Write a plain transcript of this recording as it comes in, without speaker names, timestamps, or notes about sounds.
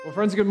Well,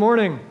 friends, good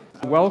morning.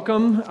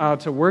 Welcome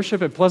to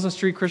worship at Pleasant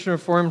Street Christian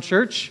Reformed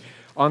Church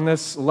on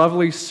this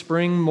lovely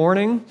spring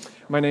morning.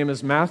 My name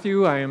is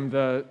Matthew. I am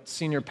the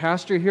senior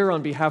pastor here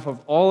on behalf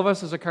of all of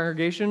us as a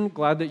congregation.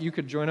 Glad that you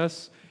could join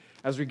us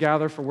as we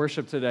gather for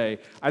worship today.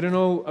 I don't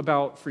know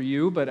about for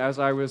you, but as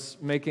I was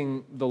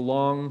making the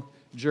long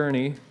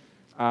journey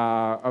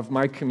of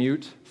my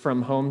commute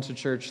from home to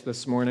church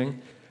this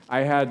morning,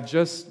 I had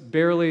just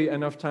barely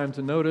enough time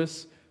to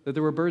notice that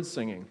there were birds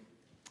singing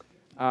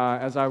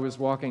as I was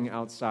walking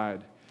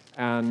outside.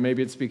 And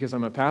maybe it's because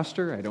I'm a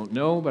pastor, I don't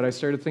know, but I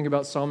started thinking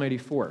about Psalm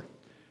 84,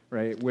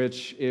 right?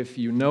 Which, if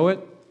you know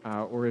it,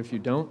 or if you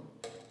don't,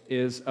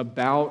 is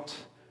about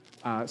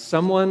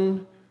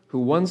someone who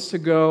wants to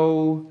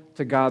go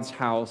to God's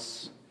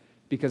house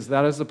because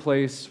that is the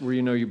place where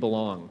you know you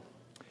belong.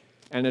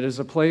 And it is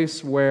a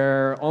place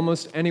where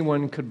almost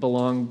anyone could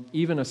belong,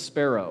 even a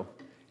sparrow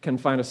can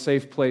find a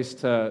safe place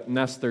to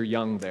nest their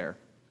young there.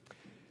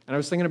 And I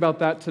was thinking about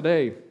that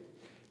today,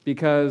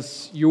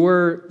 because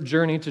your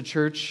journey to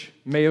church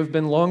may have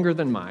been longer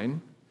than mine,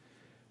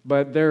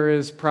 but there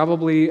is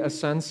probably a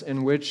sense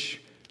in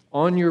which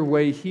on your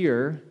way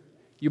here,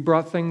 you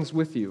brought things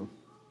with you.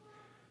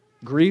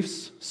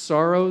 Griefs,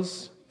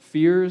 sorrows,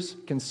 fears,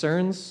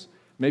 concerns.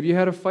 Maybe you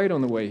had a fight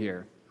on the way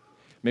here.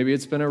 Maybe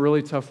it's been a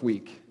really tough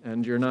week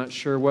and you're not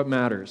sure what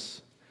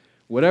matters.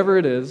 Whatever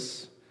it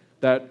is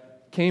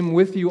that came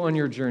with you on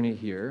your journey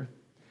here,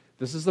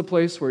 this is the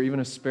place where even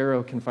a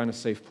sparrow can find a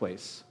safe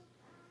place.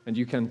 And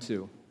you can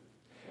too.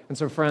 And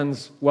so,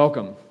 friends,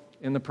 welcome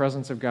in the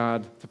presence of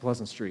God to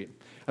Pleasant Street.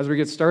 As we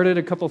get started,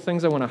 a couple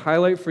things I want to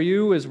highlight for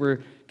you as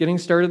we're getting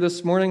started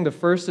this morning. The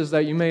first is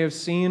that you may have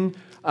seen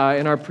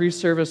in our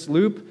pre-service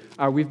loop,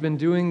 we've been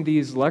doing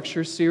these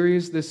lecture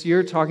series this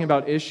year talking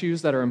about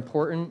issues that are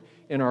important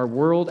in our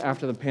world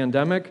after the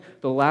pandemic.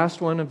 The last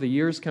one of the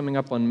year is coming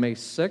up on May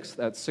 6th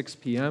at 6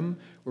 p.m.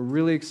 We're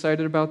really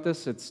excited about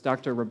this. It's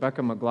Dr.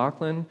 Rebecca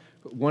McLaughlin.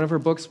 One of her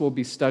books we'll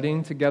be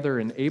studying together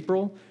in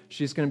April.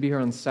 She's going to be here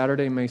on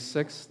Saturday, May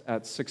 6th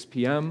at 6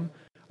 p.m.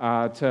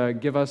 To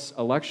give us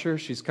a lecture.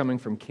 She's coming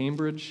from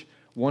Cambridge.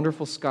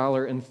 Wonderful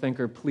scholar and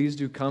thinker. Please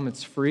do come.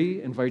 It's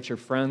free. Invite your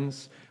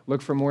friends.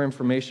 Look for more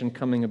information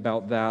coming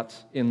about that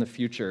in the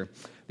future.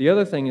 The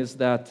other thing is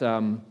that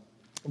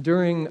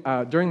during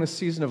the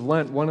season of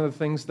Lent, one of the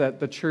things that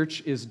the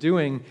church is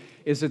doing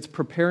is it's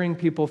preparing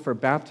people for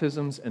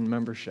baptisms and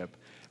membership.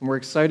 And we're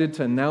excited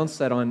to announce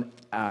that on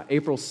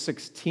April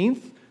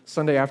 16th,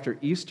 Sunday after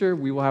Easter,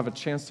 we will have a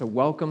chance to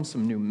welcome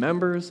some new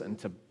members and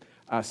to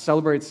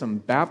celebrate some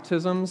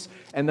baptisms.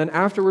 And then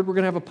afterward, we're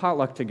going to have a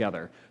potluck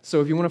together. So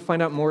if you want to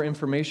find out more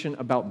information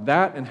about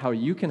that and how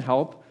you can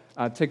help,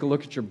 take a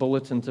look at your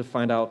bulletin to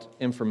find out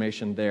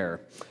information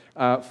there.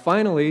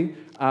 Finally,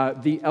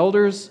 the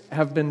elders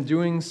have been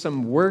doing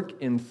some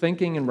work in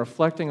thinking and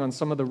reflecting on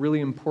some of the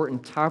really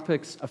important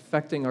topics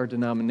affecting our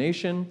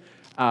denomination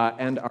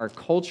and our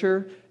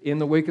culture in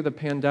the wake of the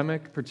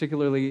pandemic,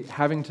 particularly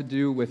having to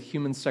do with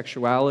human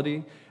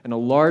sexuality. And a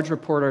large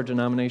report our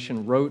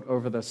denomination wrote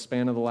over the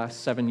span of the last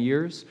 7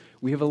 years.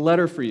 We have a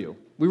letter for you.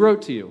 We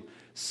wrote to you.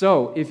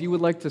 So if you would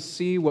like to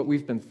see what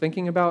we've been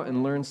thinking about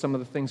and learn some of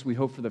the things we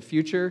hope for the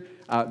future,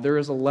 there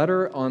is a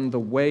letter on the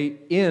way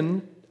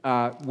in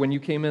when you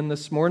came in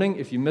this morning.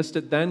 If you missed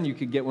it then, you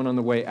could get one on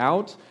the way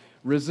out.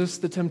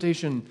 Resist the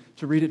temptation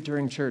to read it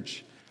during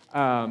church.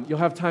 You'll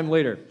have time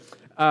later.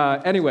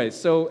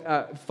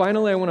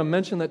 Finally, I want to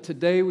mention that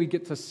today we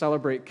get to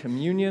celebrate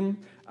communion,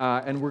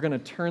 and we're going to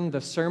turn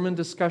the sermon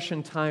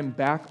discussion time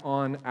back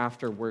on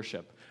after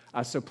worship.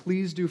 So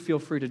please do feel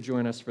free to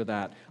join us for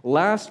that.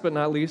 Last but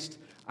not least,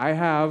 I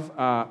have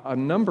a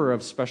number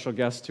of special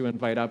guests to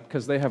invite up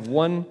because they have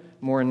one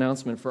more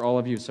announcement for all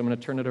of you. So I'm going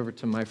to turn it over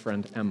to my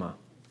friend Emma.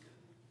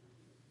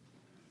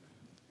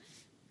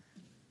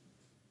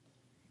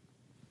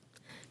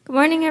 Good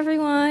morning,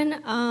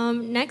 everyone.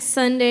 Next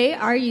Sunday,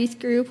 our youth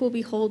group will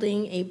be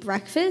holding a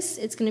breakfast.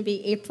 It's going to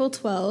be April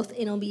 12th,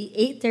 and it'll be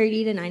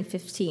 8:30 to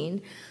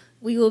 9:15.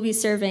 We will be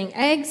serving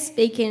eggs,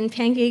 bacon,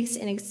 pancakes,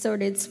 and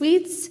assorted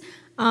sweets.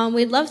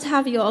 We'd love to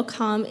have you all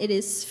come. It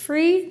is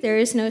free. There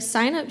is no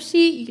sign-up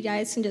sheet. You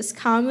guys can just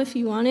come if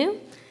you want to.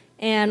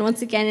 And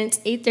once again, it's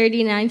 8:30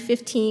 to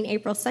 9:15,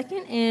 April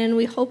 2nd, and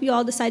we hope you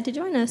all decide to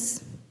join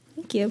us.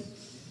 Thank you.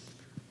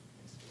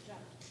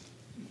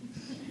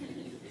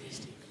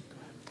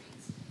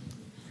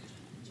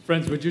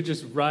 Friends, would you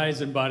just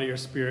rise in body or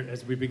spirit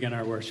as we begin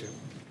our worship?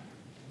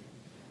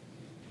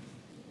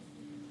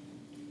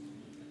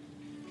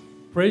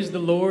 Praise the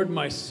Lord,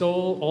 my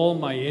soul, all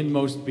my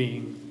inmost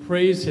being.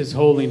 Praise his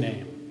holy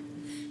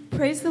name.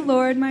 Praise the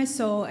Lord, my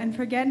soul, and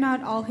forget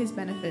not all his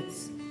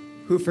benefits.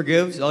 Who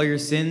forgives all your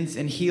sins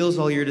and heals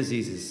all your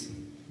diseases.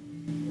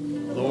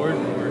 Lord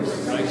works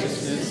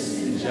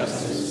righteousness and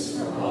justice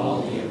for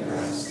all the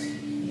oppressed.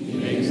 He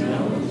makes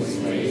known his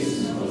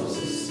ways to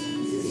Moses,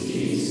 his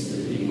deeds to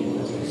the people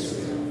of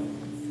Israel.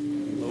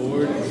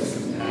 Lord is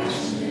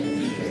compassionate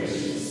and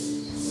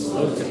gracious,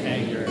 slow to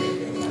anger,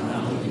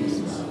 abounding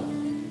in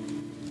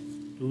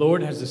love. The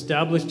Lord has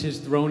established his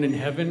throne in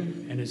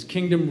heaven, and his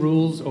kingdom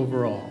rules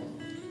over all.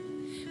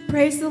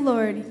 Praise the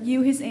Lord,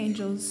 you his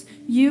angels,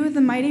 you the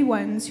mighty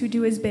ones who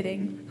do his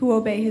bidding, who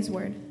obey his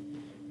word.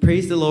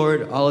 Praise the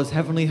Lord, all his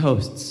heavenly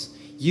hosts,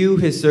 you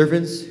his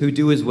servants who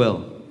do his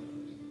will.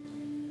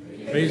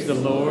 Praise the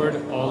Lord,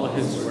 all of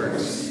his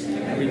works,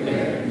 everything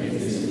that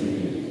is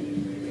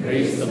in me.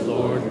 Praise the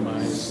Lord,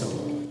 my soul.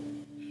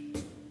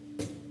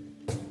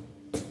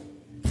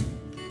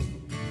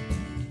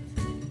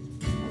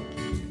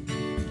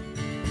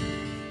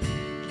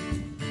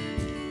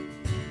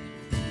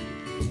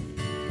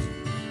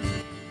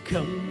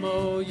 Come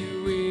all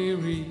you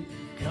weary,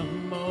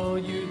 come all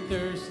you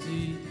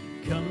thirsty,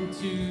 come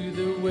to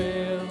the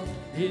well,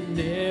 it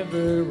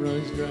never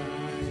runs dry.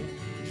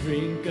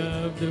 Drink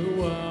of the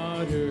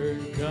water,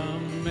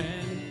 come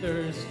and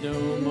thirst no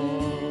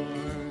more.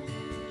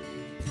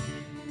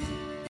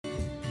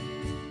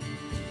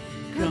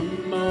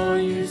 Come all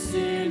you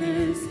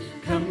sinners,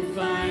 come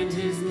find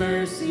his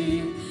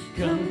mercy,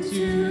 come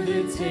to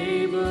the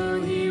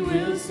table, he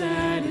will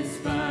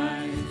satisfy.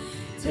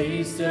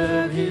 Taste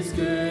of his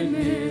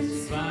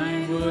goodness,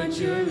 find what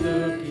you're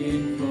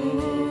looking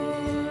for.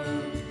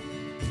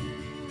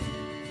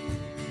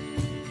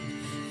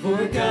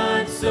 For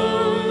God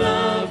so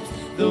loved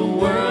the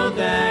world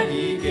that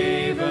he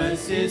gave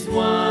us his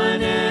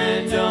one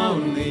and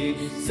only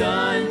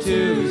Son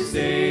to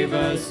save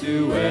us.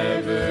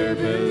 Whoever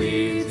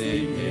believes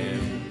in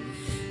him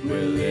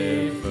will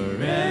live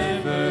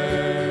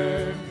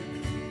forever.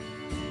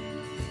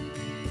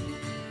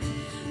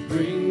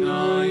 Bring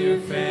all your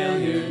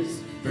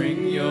failures,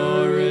 bring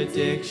your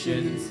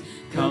addictions,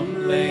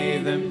 come lay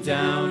them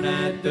down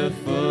at the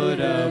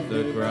foot of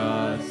the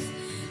cross.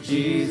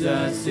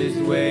 Jesus is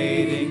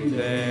waiting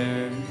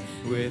there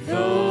with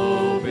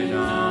open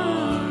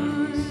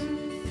arms.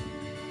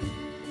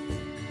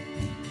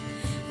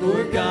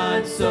 For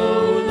God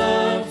so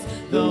loved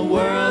the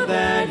world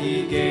that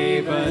he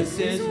gave us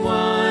his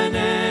one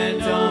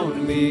and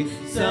only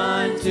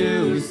Son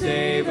to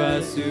save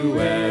us.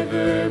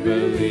 Whoever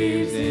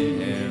believes in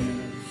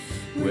him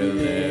will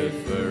live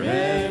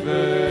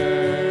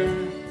forever.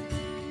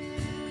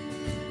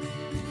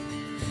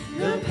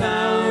 The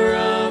power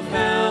of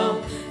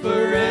hell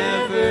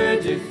forever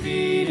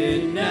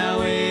defeated,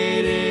 now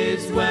it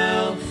is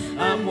well.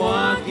 I'm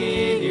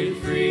walking in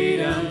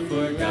freedom,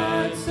 for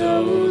God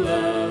so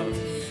loved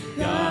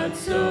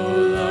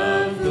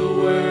the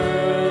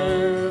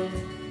world.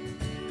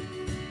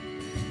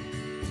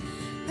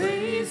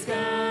 Praise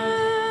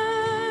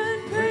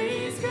God,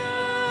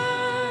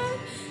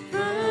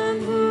 from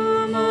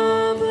whom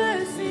all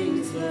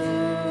blessings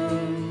flow.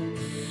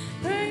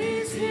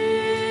 Praise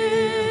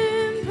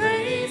him,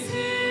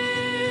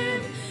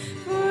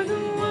 for the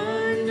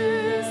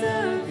wonders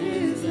of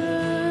his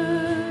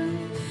love.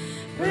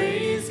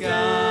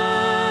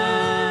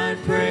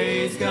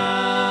 Praise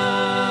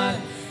God,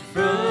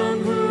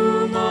 from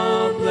whom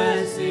all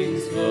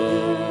blessings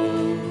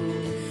flow.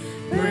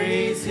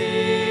 Praise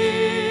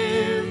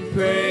him,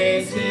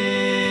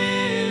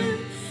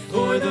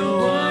 for the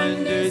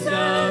wonders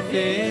of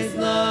his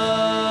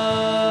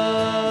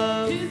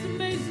love. His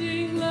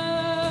amazing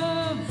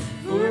love.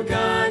 For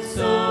God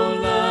so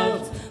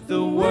loved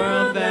the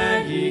world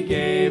that he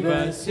gave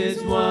us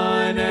his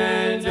one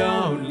and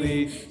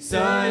only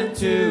Son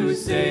to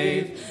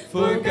save.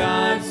 For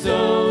God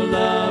so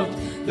loved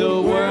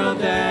the world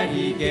that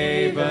he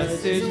gave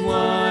us his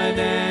one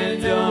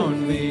and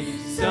only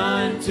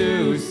Son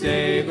to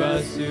save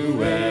us.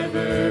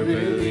 Whoever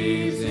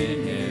believes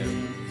in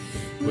him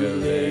will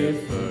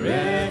live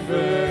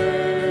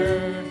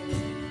forever.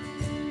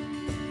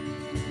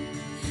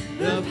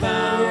 The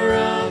power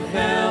of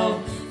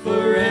hell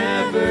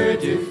forever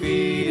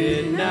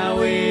defeated,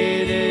 now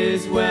it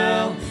is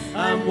well.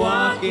 I'm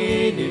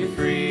walking in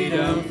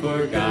freedom,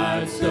 for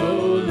God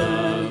so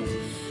loved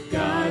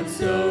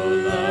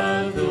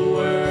the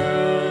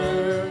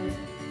world.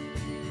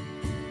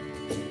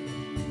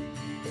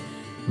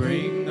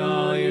 Bring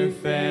all your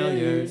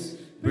failures,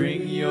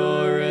 bring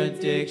your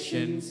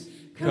addictions,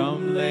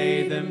 come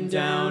lay them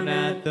down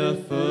at the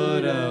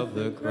foot of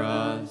the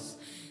cross.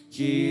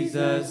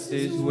 Jesus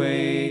is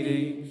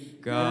waiting,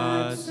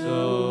 God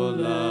so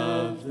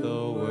loved the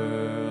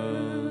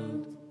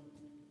world.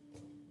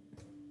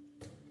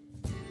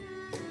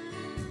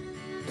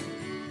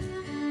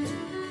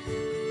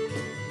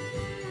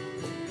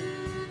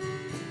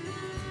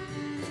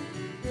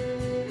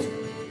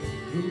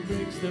 Who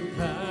breaks the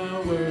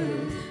power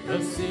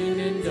of sin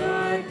and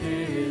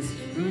darkness,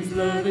 whose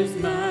love is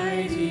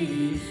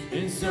mighty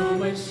and so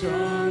much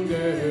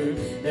stronger,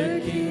 the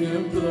King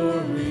of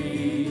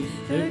glory,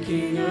 the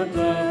King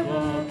above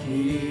all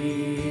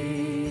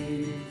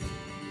kings,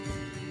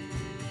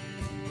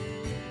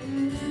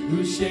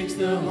 who shakes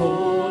the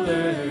whole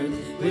earth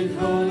with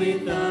holy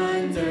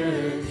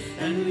thunder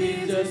and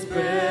leaves us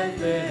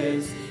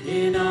breathless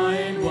in awe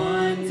and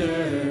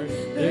wonder,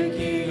 the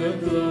King of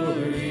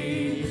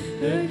glory,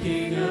 the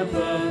King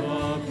above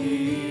all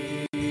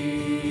kings.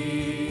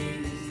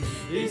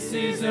 This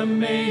is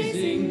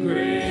amazing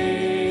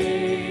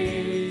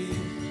grace.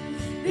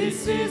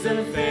 This is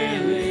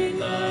unfailing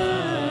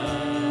love.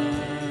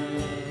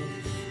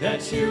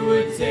 that you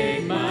would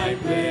take my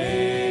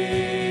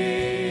place,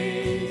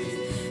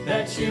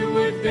 that you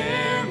would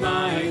bear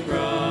my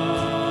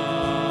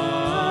cross.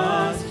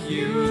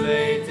 You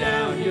laid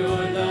down your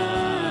life,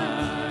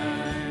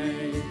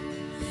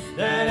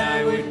 that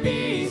I would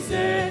be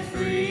set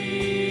free.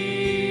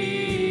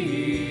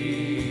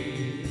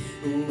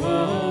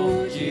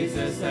 Oh,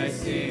 Jesus, I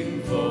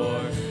sing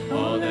for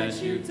all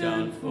that you've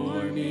done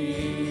for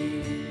me.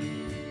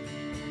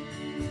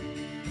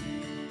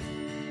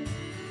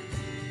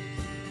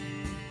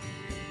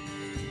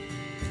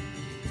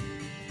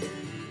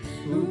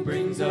 Who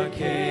brings our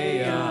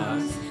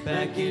chaos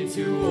back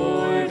into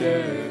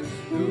order,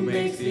 who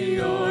makes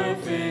the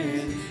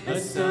orphan a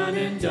son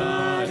and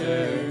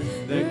daughter,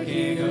 the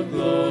King of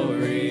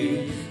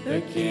glory,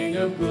 the King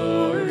of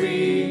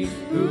glory,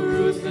 who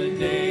rules the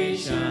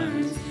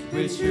nations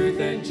with truth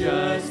and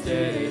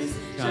justice,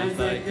 shines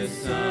like the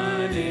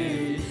sun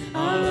in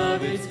all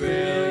of its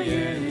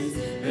brilliance,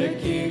 the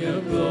King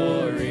of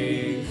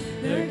glory,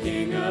 the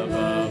King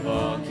above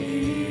all kings.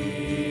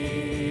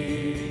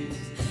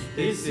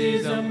 This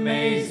is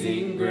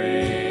amazing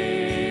grace.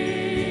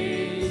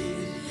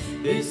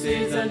 This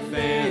is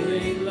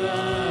unfailing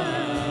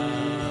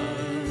love,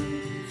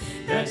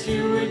 that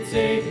you would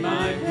take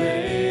my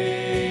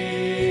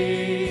place,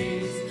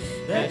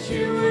 that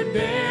you would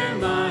bear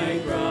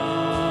my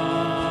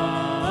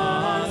cross.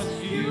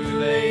 You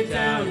laid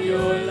down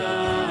your life,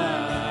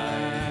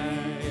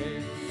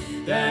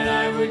 that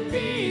I would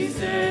be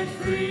set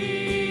free.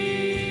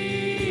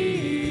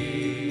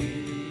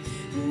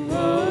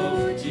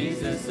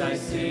 I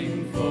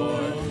sing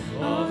for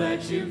all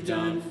that you've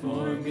done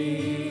for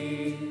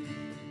me.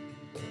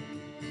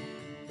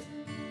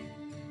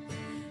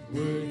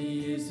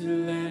 Worthy is the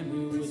Lamb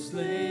who was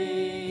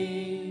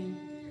slain.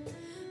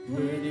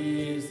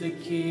 Worthy is the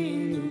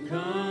King who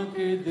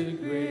conquered the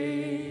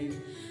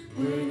grave.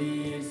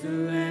 Worthy is the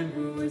Lamb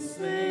who was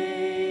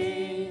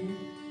slain.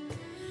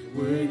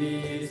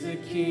 Worthy is the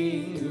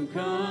King who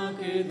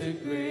conquered the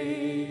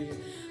grave.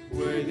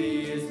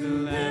 Worthy is the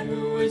Lamb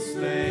who was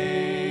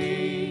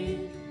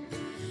slain.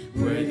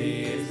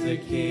 Worthy is the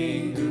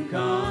King who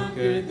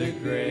conquered the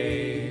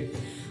grave.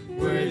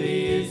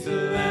 Worthy is the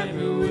Lamb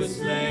who was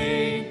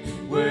slain.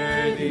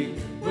 Worthy,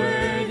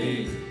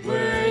 worthy,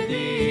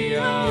 worthy.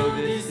 Oh,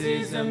 this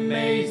is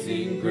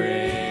amazing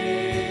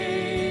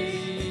grace.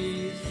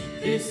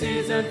 This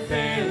is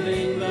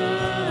unfailing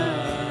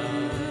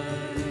love,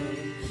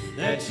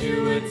 that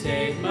you would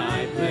take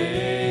my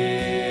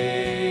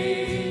place,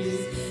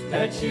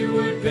 that you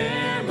would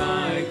bear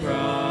my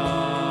cross.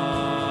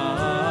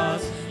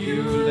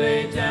 You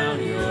laid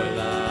down your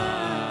life,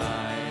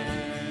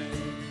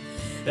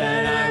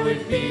 that I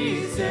would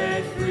be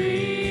set free.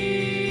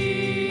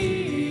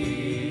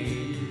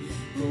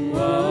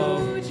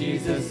 Oh,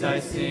 Jesus, I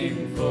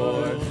sing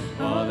for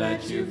all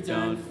that you've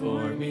done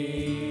for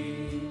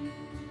me.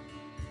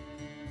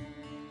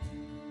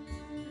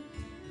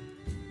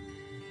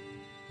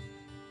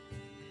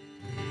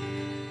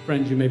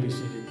 Friends, you may be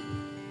seated.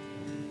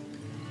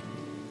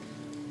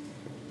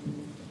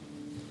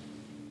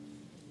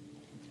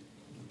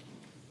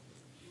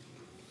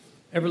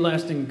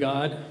 Everlasting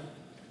God,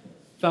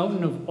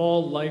 fountain of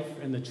all life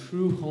and the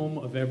true home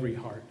of every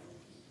heart,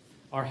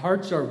 our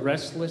hearts are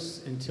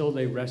restless until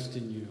they rest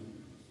in you.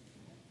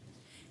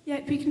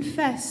 Yet we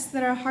confess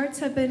that our hearts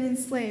have been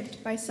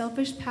enslaved by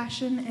selfish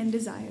passion and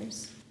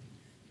desires.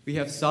 We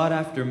have sought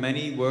after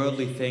many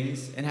worldly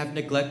things and have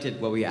neglected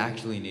what we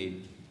actually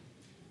need.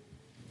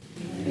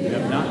 We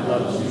have not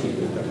loved you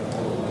with our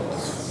whole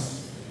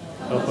hearts.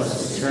 Help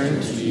us to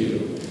turn to you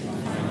and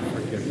find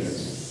forgiveness.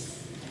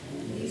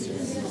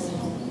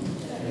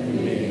 And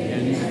we may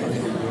again find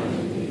you.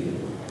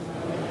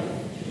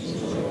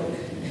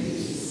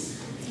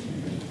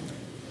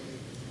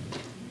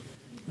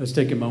 Let's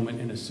take a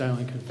moment in a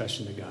silent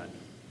confession to God.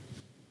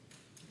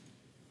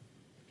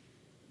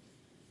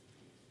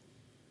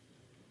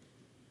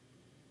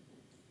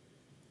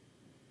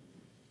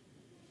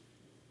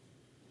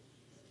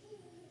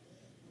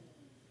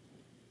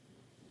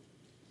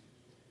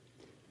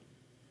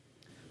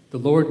 The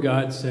Lord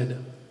God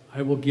said,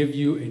 I will give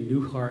you a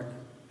new heart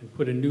and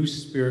put a new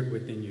spirit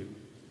within you.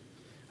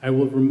 I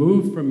will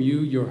remove from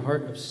you your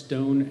heart of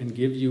stone and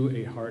give you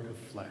a heart of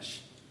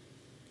flesh.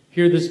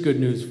 Hear this good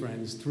news,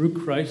 friends. Through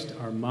Christ,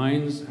 our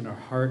minds and our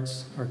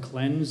hearts are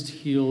cleansed,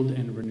 healed,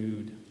 and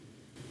renewed.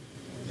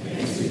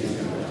 Thanks be to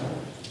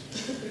God.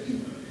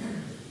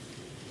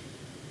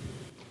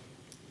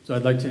 So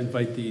I'd like to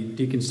invite the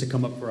deacons to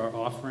come up for our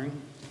offering.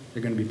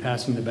 They're going to be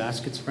passing the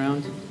baskets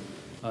around.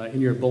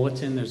 In your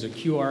bulletin, there's a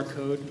QR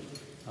code.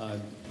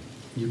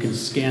 You can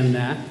scan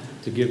that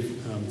to give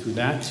through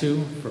that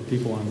too for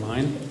people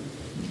online.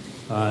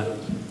 I'd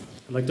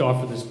like to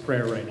offer this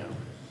prayer right now.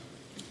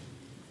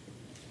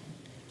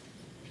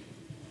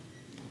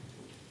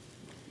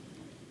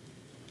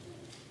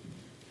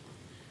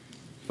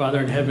 Father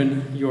in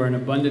heaven, you are an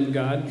abundant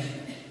God.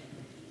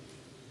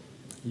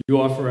 You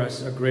offer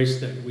us a grace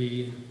that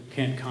we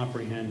can't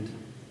comprehend.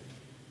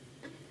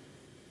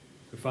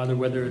 Father,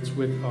 whether it's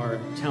with our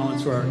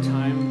talents or our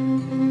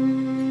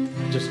time,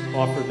 I just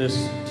offer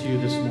this to you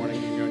this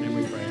morning. In your name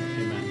we pray.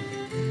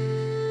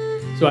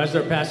 Amen. So as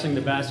they're passing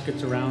the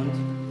baskets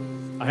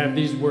around, I have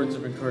these words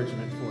of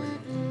encouragement for you.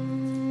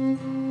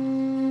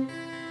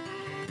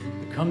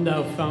 Come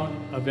thou fount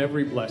of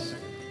every blessing.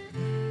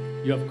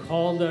 You have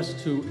called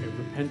us to a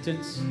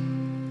repentance,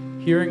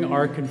 hearing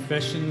our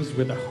confessions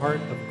with a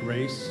heart of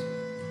grace.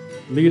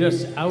 Lead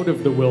us out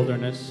of the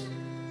wilderness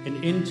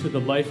and into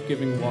the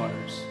life-giving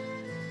waters,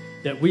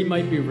 that we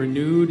might be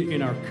renewed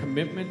in our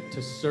commitment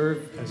to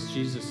serve as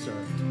Jesus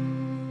served.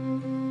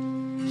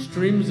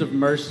 Streams of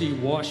mercy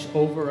wash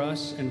over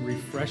us and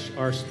refresh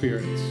our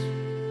spirits,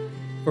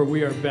 for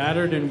we are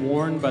battered and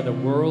worn by the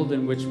world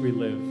in which we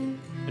live,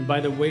 and by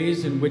the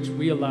ways in which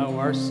we allow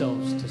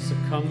ourselves to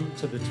succumb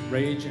to its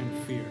rage and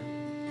fear.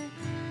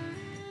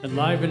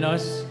 Enliven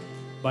us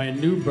by a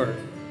new birth,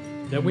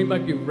 that we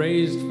might be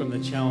raised from the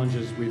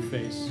challenges we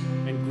face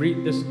and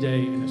greet this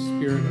day in a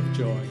spirit of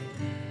joy.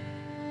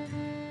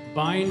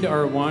 Bind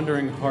our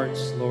wandering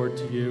hearts, Lord,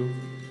 to you.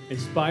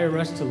 Inspire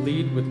us to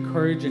lead with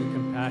courage and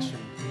compassion,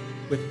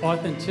 with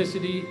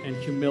authenticity and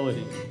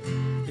humility.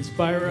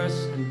 Inspire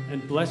us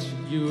and bless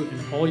you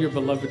and all your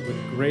beloved with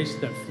grace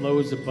that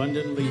flows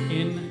abundantly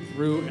in,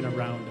 through, and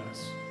around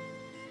us.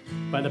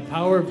 By the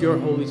power of your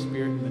Holy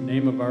Spirit, in the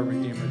name of our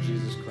Redeemer,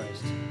 Jesus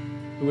Christ,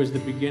 who is the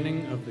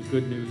beginning of the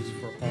good news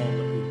for all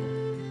the people.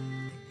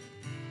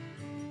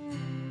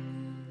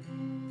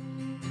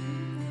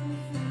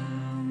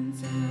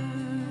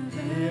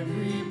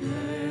 Every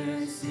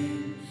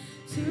blessing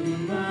to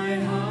my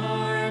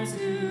heart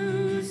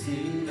to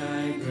sing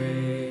thy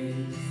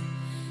grace,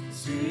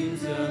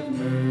 streams of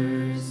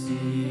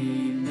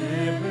mercy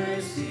never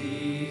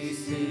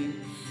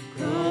ceasing,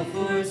 call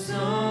for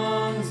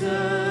songs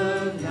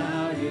of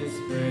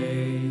loudest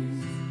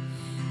praise.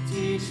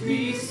 Teach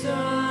me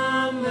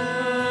some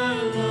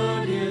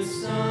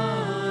melodious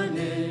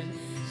sonnet,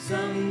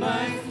 sung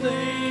by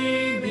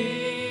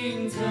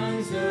flaming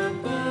tongues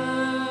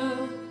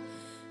above.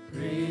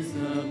 Praise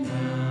the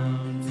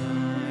mount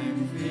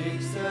I'm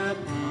fixed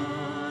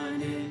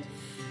upon it,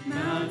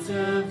 mount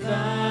of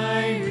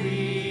thy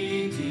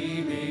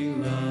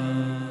redeeming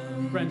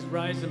love. Friends,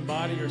 rise and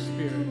body your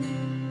spirit.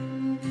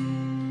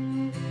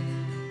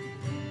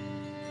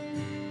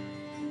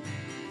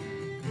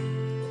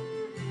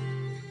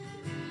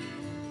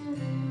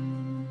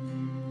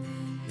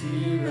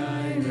 Here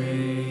I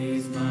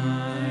raise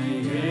my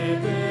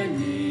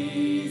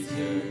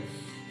Ebenezer,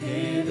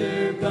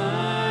 hither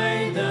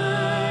by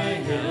thy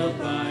help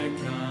I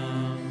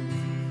come,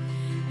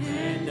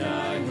 and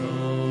I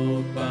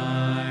hope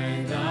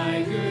by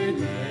thy good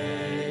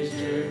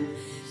measure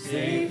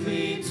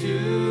safely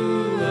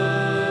to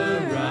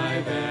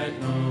arrive at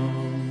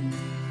home.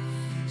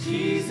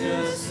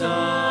 Jesus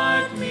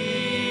sought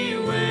me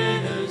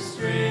when a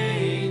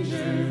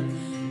stranger,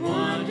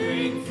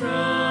 wandering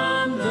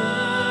from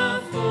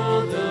the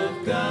fold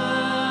of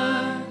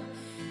God,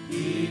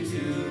 he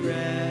to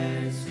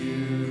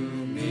rescue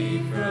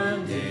me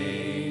from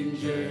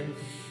danger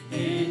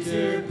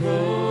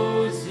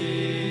interposed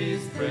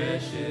his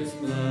precious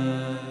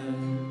blood.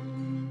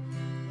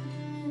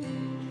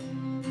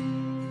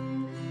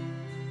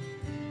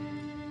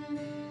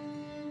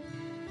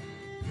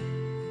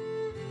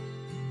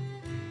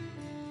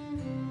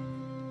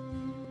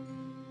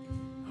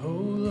 O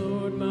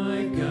Lord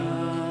my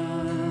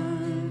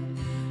God,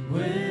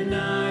 when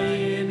I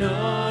in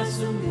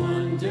awesome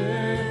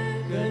wonder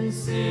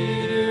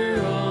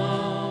consider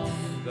all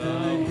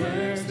the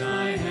works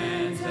thy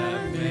hands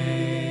have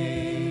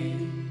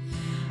made,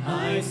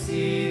 I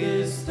see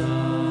the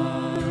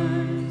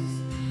stars,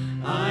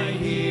 I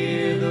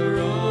hear the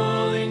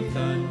rolling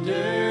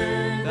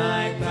thunder,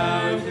 thy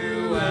power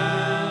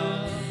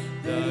throughout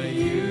the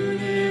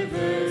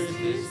universe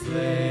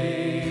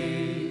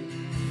displayed.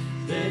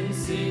 Then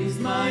sings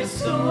my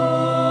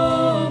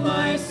soul,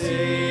 my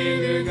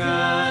Savior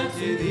God,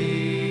 to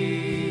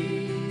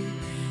thee.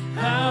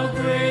 How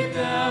great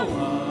thou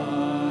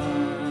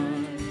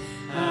art,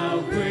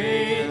 how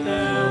great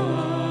thou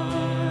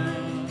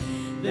art.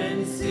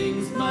 Then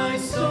sings my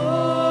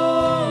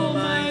soul,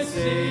 my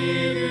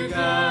Savior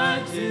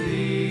God, to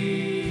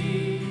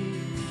thee.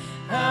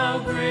 How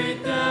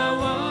great thou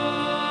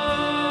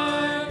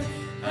art,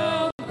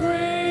 how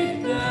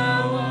great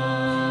thou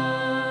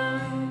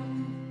art.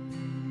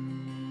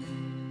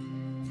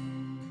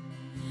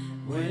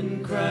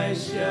 When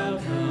Christ shall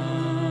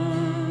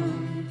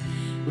come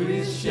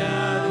with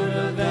shout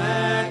of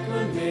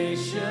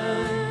acclamation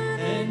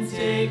and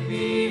take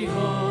me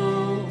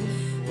home,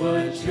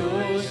 what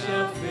joy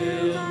shall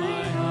fill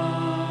my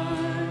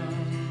heart.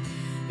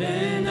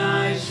 Then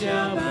I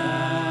shall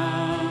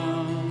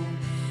bow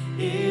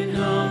in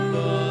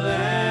humble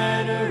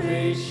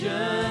adoration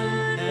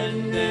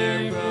and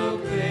there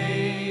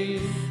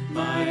proclaim,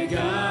 my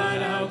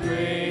God, how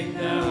great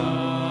thou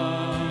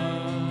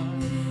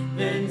art.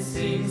 Then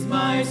sings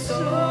my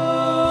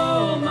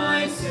soul,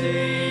 my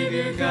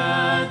Savior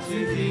God,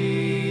 to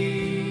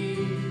thee.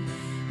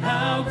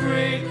 How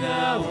great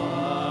thou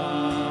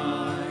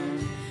art,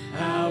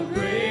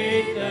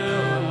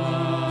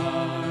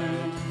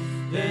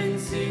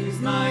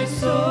 my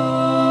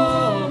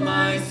soul,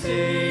 my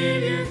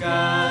Savior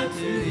God,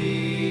 to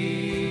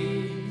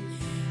thee.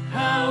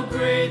 How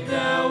great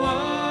thou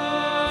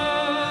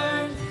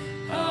art,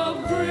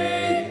 how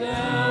great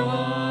thou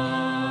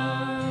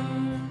art.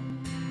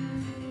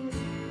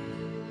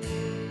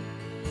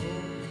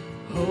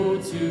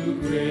 Oh, to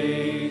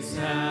grace,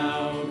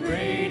 how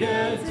great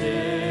a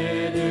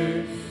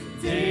debtor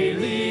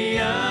daily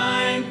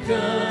I'm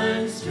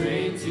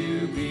constrained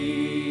to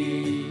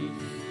be.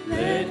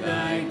 Let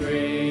thy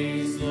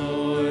grace,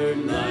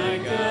 Lord,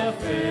 like a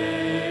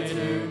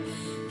fetter,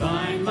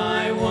 bind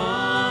my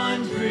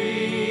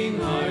wandering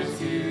heart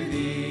to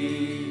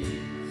thee.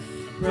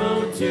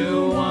 Prone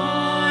to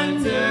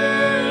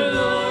wander,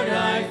 Lord,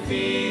 I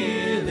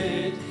feel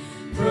it,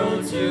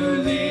 prone to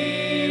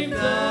leave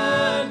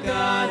the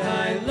God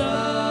I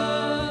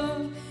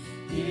love.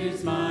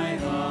 Here's my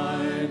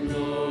heart,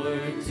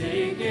 Lord,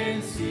 take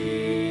and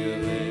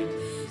seal it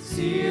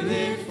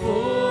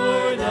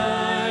for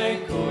thy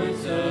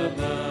courts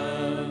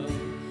above.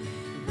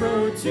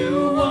 Prone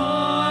to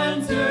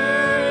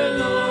wander,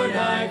 Lord,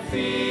 I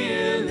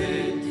feel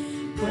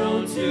it,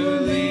 prone to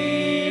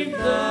leave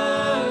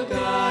the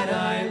God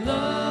I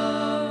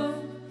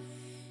love.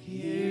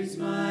 Here's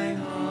my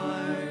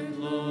heart,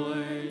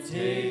 Lord,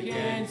 take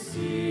and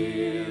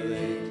seal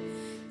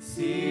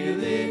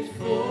it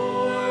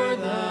for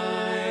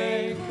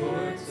thy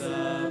courts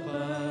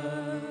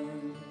above.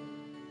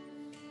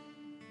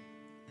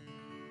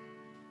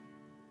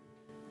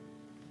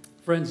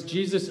 Friends,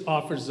 Jesus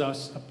offers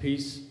us a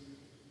peace,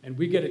 and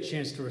we get a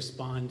chance to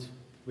respond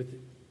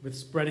with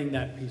spreading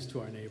that peace to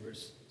our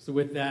neighbors. So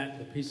with that,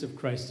 the peace of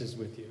Christ is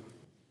with you.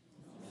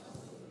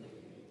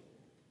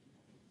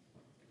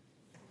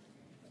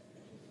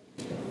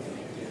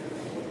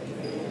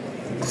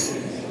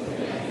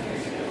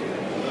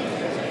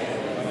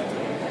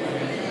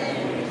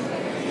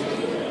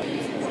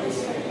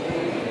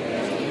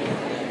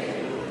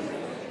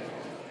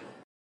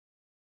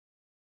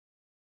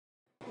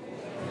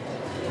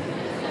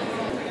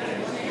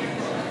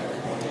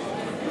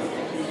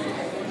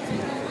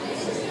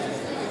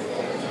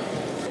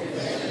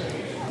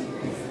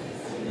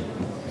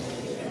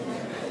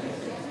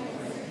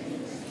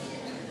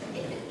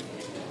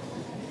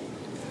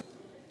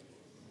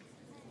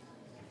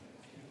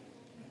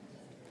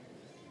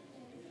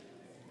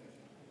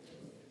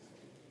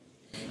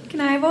 Can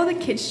I have all the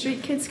Kids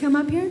Street kids come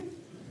up here?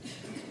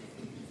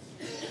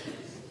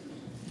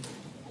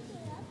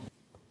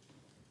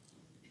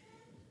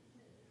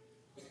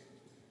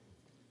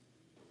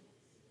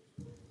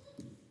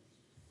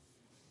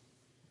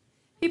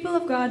 People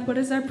of God, what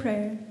is our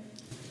prayer?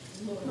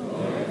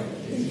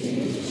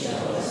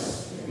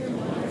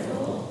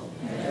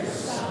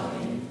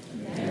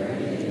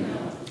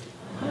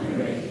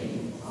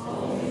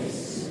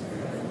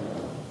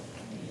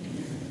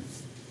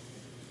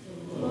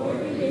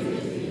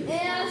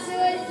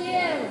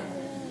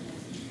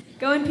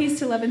 Go in peace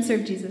to love and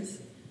serve Jesus.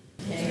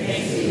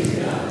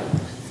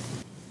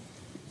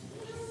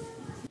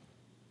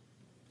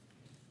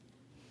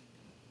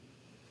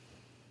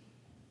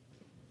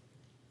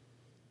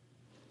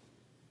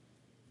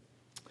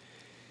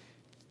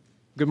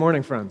 Good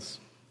morning, friends.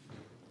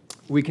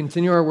 We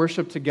continue our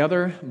worship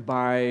together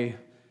by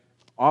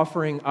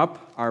offering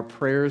up our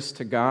prayers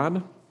to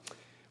God.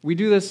 We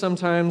do this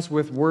sometimes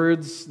with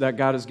words that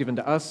God has given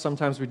to us.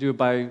 Sometimes we do it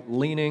by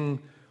leaning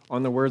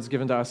on the words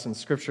given to us in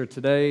Scripture.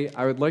 Today,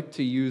 I would like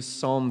to use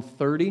Psalm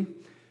 30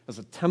 as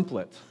a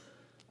template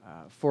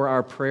for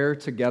our prayer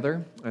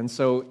together. And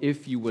so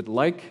if you would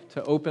like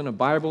to open a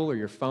Bible or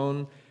your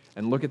phone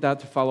and look at that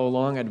to follow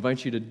along, I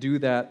invite you to do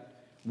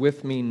that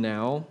with me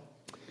now.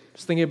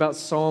 Just thinking about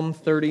Psalm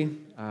 30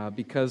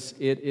 because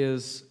it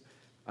is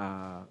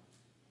a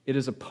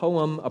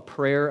poem, a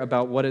prayer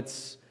about what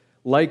it's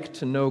like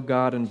to know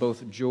God in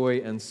both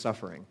joy and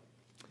suffering,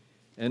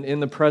 and in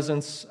the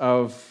presence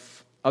of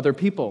other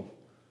people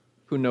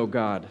who know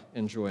God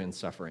in joy and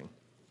suffering.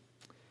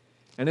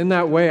 And in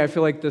that way, I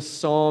feel like this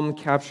psalm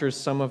captures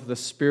some of the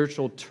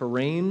spiritual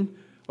terrain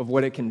of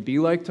what it can be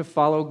like to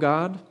follow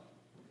God.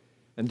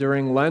 And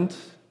during Lent,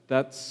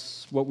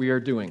 that's what we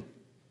are doing.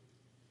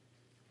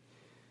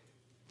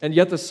 And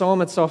yet the psalm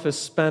itself has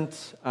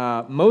spent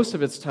most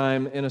of its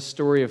time in a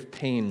story of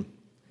pain.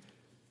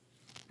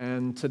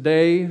 And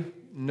today,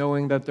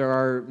 knowing that there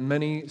are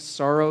many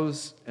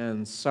sorrows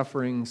and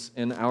sufferings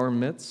in our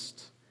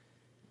midst,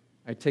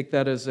 I take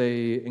that as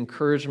an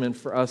encouragement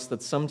for us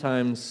that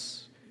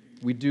sometimes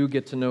we do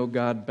get to know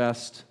God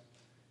best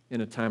in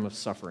a time of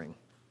suffering,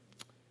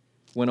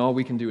 when all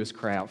we can do is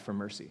cry out for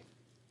mercy.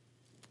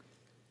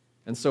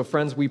 And so,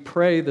 friends, we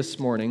pray this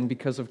morning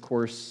because, of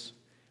course,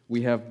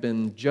 we have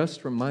been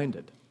just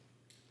reminded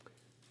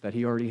that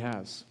He already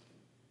has.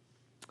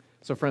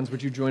 So, friends,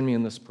 would you join me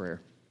in this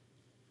prayer?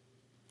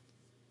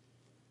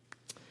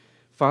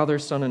 Father,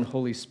 Son, and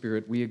Holy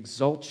Spirit, we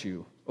exalt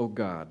you, O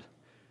God,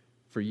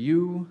 for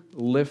you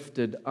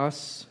lifted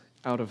us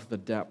out of the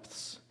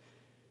depths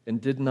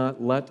and did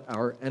not let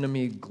our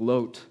enemy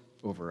gloat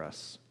over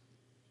us.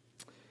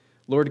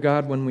 Lord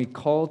God, when we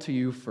call to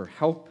you for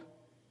help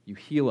you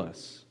heal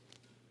us.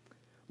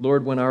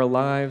 Lord, when our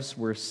lives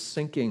were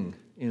sinking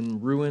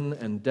in ruin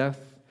and death,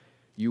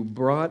 you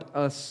brought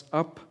us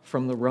up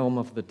from the realm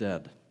of the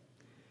dead.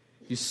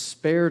 You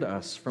spared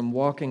us from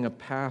walking a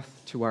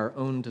path to our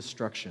own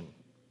destruction.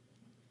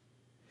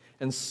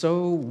 And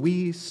so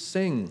we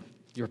sing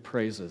your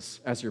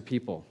praises as your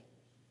people.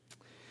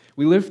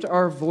 We lift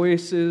our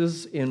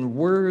voices in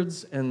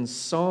words and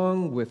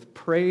song with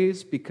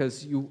praise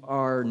because you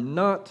are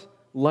not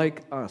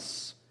like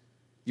us.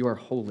 You are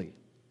holy.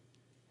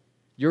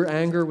 Your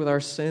anger with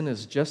our sin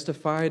is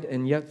justified,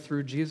 and yet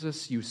through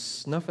Jesus you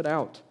snuff it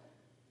out.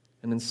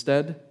 And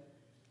instead,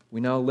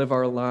 we now live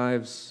our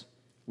lives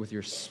with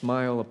your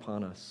smile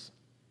upon us.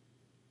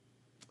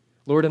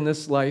 Lord, in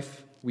this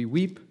life, we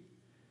weep,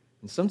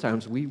 and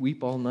sometimes we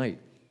weep all night.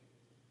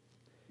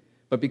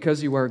 But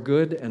because you are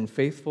good and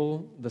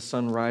faithful, the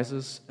sun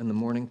rises and the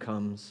morning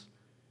comes,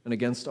 and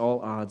against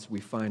all odds, we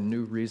find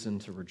new reason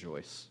to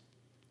rejoice.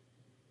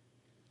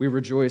 We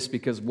rejoice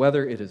because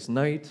whether it is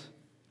night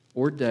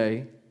or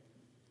day,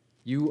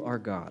 you are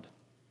God.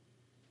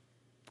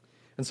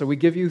 And so we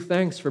give you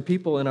thanks for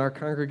people in our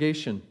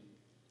congregation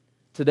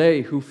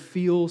today who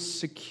feel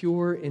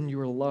secure in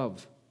your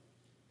love,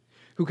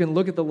 who can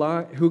look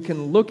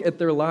at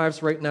their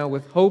lives right now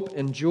with hope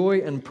and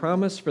joy and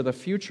promise for the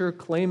future,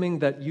 claiming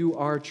that you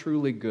are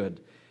truly good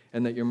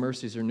and that your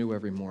mercies are new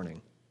every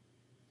morning.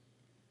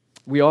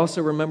 We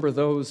also remember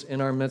those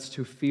in our midst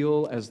who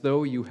feel as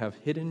though you have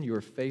hidden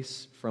your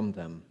face from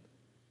them,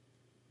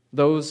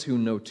 those who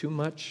know too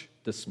much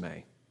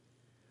dismay,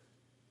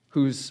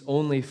 whose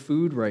only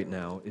food right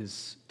now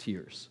is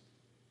tears.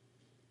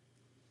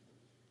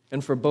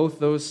 And for both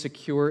those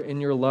secure in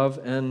your love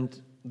and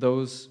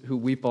those who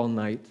weep all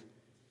night,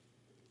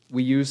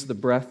 we use the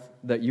breath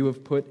that you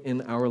have put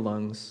in our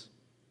lungs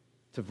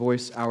to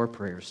voice our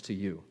prayers to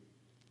you.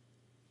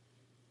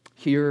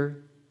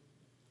 Hear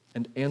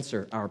and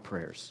answer our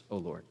prayers, O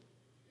Lord.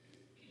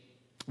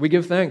 We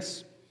give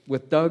thanks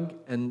with Doug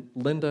and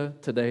Linda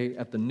today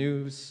at the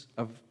news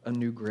of a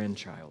new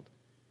grandchild.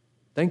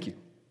 Thank you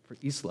for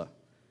Isla,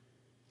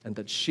 and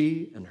that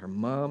she and her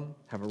mom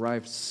have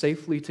arrived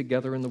safely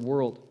together in the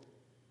world.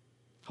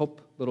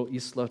 Help little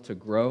Isla to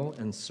grow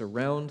and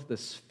surround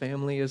this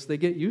family as they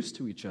get used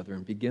to each other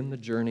and begin the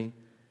journey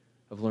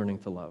of learning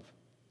to love.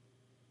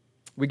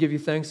 We give you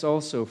thanks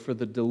also for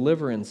the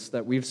deliverance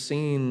that we've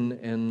seen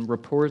in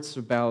reports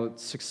about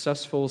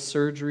successful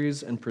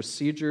surgeries and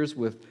procedures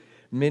with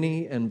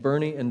Minnie and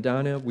Bernie and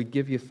Donna. We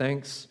give you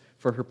thanks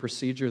for her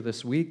procedure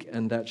this week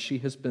and that she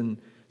has been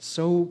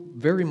so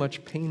very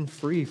much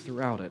pain-free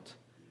throughout it.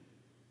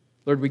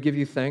 Lord, we give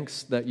you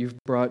thanks that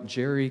you've brought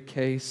Jerry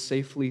Kay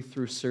safely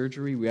through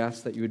surgery. We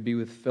ask that you would be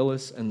with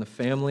Phyllis and the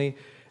family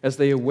as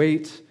they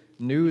await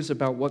news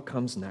about what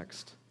comes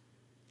next.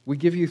 We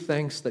give you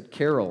thanks that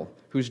Carol,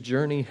 whose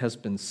journey has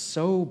been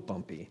so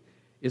bumpy,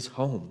 is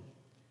home.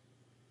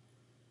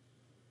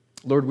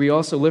 Lord, we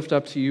also lift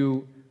up to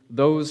you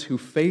those who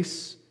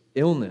face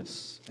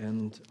illness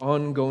and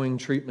ongoing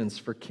treatments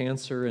for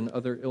cancer and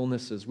other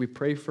illnesses. We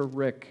pray for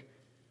Rick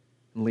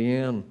and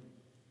Leanne.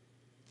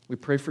 We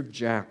pray for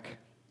Jack.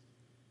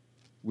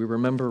 We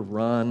remember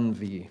Ron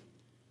V.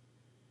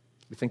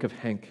 We think of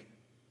Hank.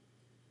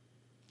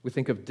 We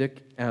think of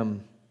Dick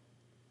M.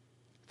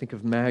 Think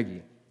of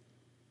Maggie.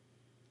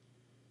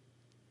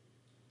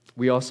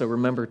 We also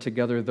remember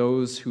together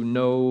those who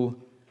know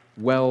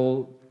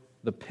well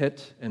the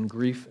pit and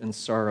grief and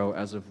sorrow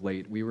as of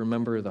late. We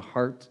remember the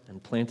heart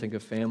and planting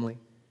of family,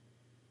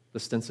 the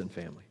Stinson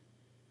family.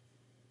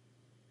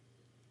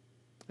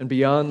 And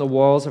beyond the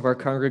walls of our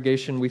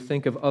congregation, we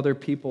think of other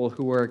people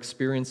who are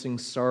experiencing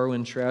sorrow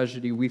and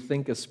tragedy. We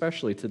think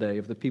especially today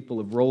of the people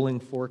of Rolling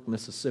Fork,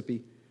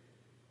 Mississippi,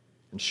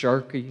 and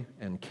Sharkey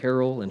and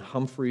Carroll and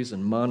Humphreys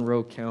and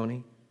Monroe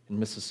County in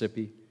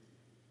Mississippi,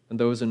 and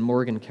those in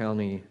Morgan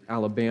County,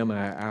 Alabama,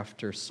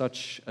 after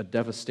such a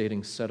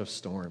devastating set of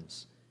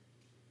storms.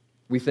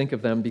 We think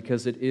of them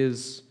because it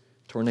is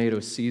tornado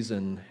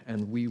season,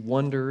 and we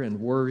wonder and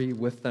worry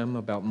with them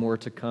about more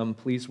to come.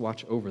 Please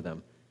watch over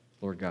them,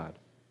 Lord God.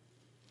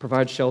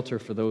 Provide shelter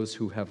for those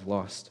who have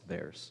lost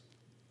theirs.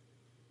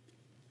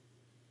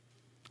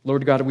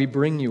 Lord God, we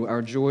bring you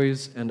our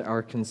joys and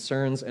our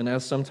concerns, and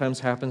as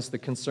sometimes happens, the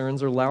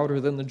concerns are louder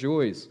than the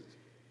joys.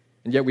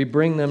 And yet we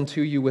bring them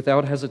to you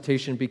without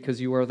hesitation because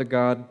you are the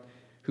God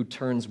who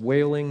turns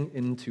wailing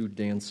into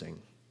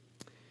dancing.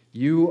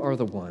 You are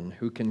the one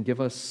who can give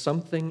us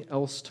something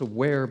else to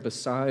wear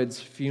besides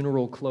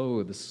funeral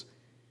clothes.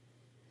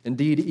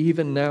 Indeed,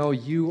 even now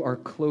you are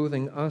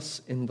clothing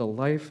us in the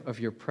life of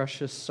your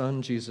precious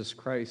Son, Jesus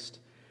Christ,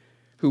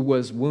 who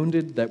was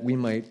wounded that we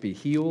might be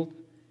healed,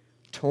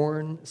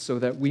 torn so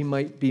that we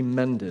might be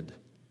mended.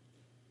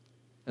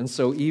 And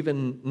so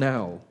even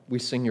now we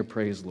sing your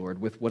praise, Lord,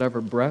 with whatever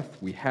breath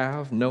we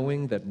have,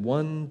 knowing that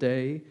one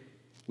day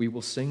we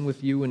will sing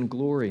with you in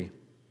glory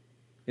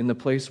in the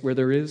place where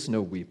there is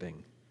no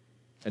weeping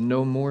and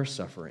no more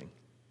suffering.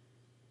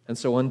 And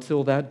so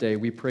until that day,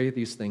 we pray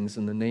these things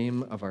in the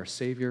name of our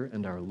Savior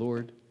and our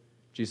Lord,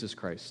 Jesus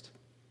Christ.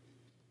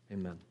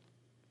 Amen.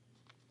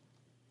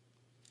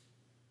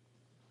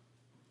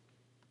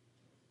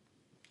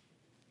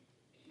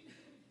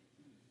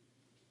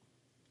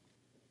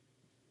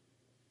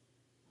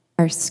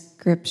 Our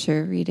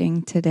scripture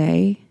reading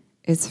today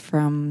is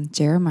from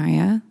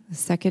Jeremiah, the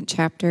second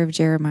chapter of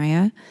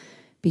Jeremiah,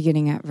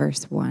 beginning at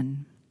verse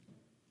 1.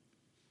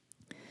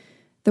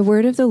 The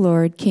word of the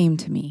Lord came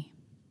to me.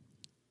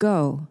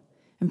 Go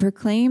and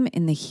proclaim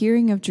in the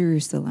hearing of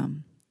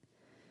Jerusalem.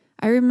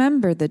 I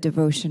remember the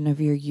devotion of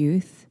your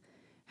youth,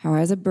 how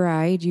as a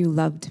bride you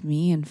loved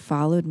me and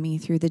followed me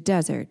through the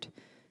desert,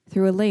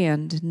 through a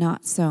land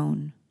not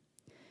sown.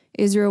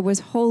 Israel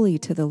was holy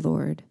to the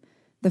Lord,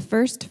 the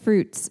first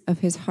fruits of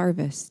his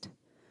harvest.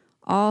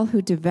 All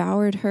who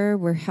devoured her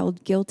were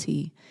held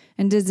guilty,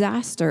 and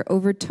disaster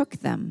overtook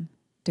them,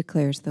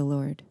 declares the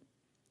Lord.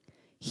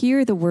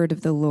 Hear the word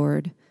of the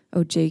Lord,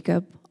 O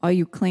Jacob, all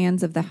you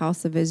clans of the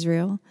house of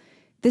Israel.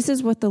 This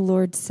is what the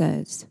Lord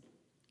says.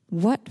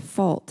 What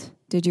fault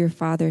did your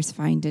fathers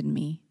find in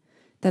me,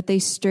 that they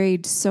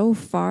strayed so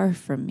far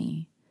from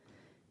me?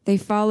 They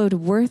followed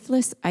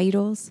worthless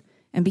idols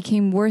and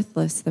became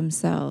worthless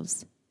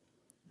themselves.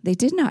 They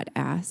did not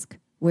ask,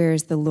 where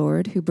is the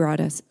Lord who brought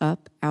us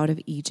up out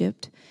of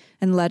Egypt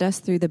and led us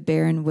through the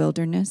barren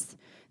wilderness,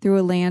 through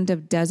a land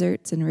of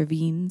deserts and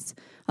ravines,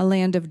 a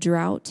land of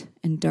drought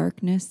and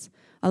darkness,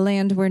 a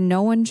land where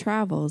no one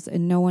travels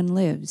and no one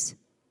lives?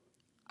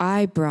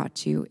 I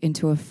brought you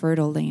into a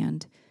fertile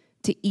land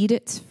to eat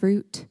its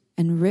fruit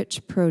and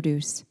rich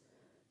produce.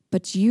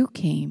 But you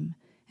came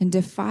and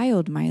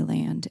defiled my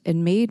land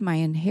and made my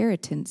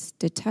inheritance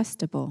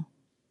detestable.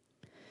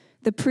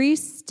 The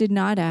priests did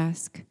not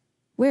ask,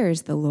 where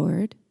is the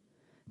Lord?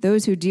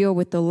 Those who deal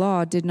with the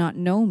law did not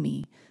know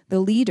me.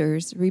 The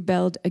leaders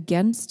rebelled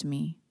against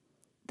me.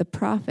 The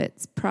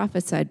prophets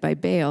prophesied by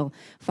Baal,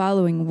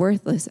 following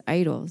worthless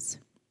idols.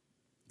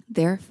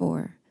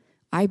 Therefore,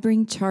 I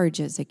bring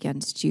charges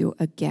against you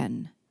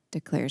again,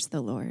 declares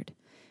the Lord,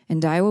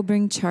 and I will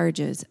bring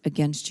charges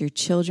against your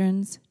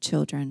children's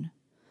children.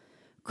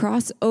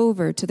 Cross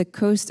over to the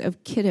coast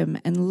of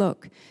Kittim and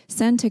look.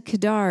 Send to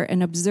Kedar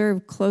and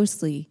observe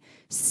closely.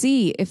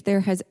 See if there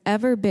has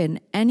ever been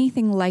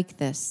anything like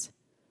this.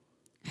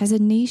 Has a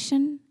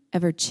nation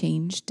ever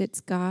changed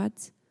its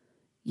gods?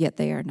 Yet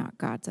they are not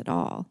gods at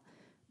all.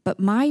 But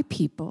my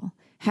people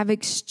have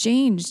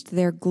exchanged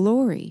their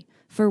glory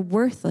for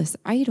worthless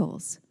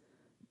idols.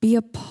 Be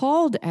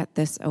appalled at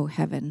this, O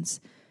heavens,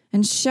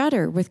 and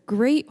shudder with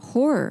great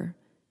horror,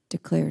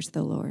 declares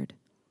the Lord.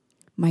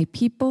 My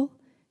people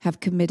have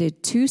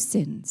committed two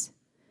sins.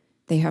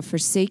 They have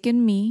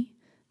forsaken me,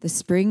 the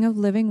spring of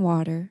living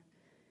water,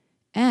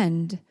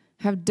 and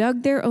have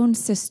dug their own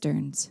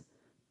cisterns,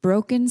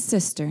 broken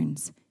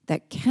cisterns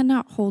that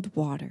cannot hold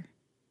water.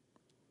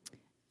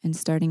 And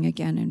starting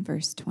again in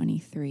verse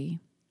 23.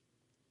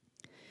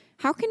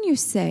 How can you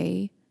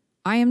say,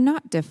 I am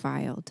not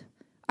defiled?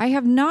 I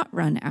have not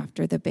run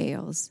after the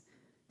Baals.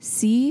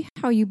 See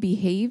how you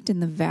behaved in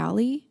the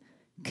valley?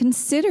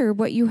 Consider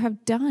what you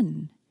have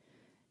done.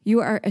 You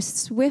are a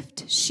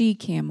swift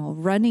she-camel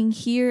running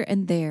here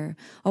and there,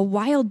 a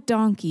wild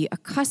donkey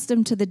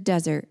accustomed to the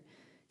desert,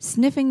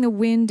 sniffing the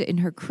wind in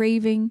her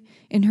craving.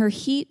 In her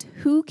heat,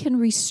 who can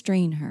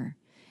restrain her?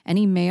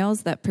 Any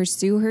males that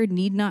pursue her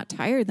need not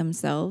tire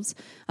themselves.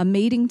 A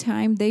mating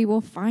time they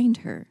will find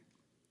her.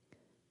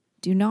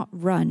 Do not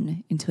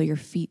run until your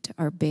feet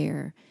are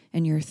bare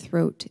and your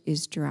throat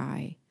is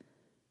dry.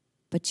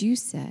 But you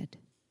said,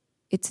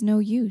 it's no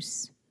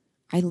use.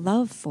 I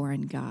love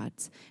foreign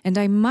gods, and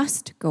I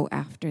must go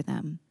after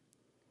them.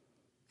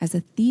 As a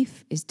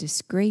thief is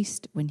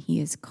disgraced when he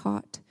is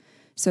caught,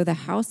 so the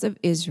house of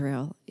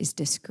Israel is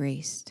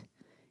disgraced.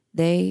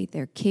 They,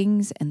 their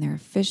kings and their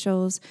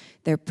officials,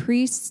 their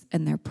priests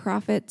and their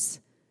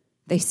prophets,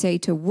 they say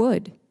to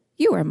wood,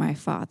 you are my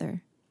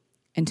father,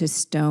 and to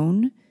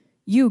stone,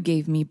 you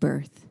gave me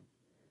birth.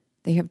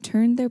 They have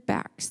turned their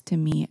backs to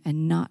me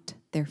and not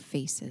their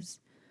faces.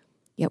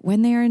 Yet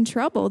when they are in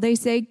trouble, they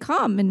say,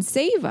 come and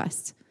save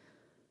us.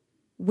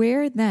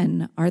 Where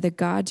then are the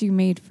gods you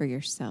made for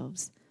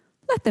yourselves?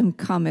 Let them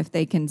come if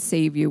they can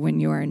save you when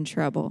you are in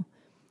trouble.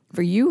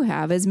 For you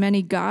have as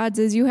many gods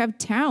as you have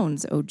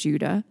towns, O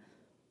Judah.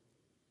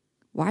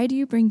 Why do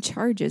you bring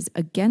charges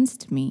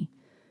against me?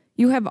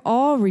 You have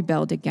all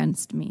rebelled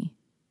against me,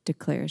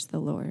 declares the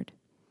Lord.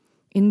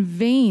 In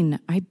vain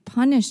I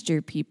punished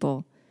your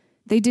people.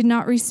 They did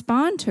not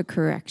respond to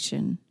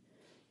correction.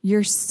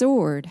 Your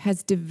sword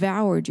has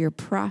devoured your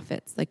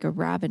prophets like a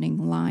ravening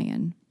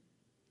lion.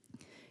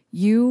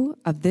 You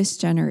of this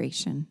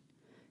generation,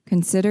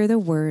 consider the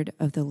word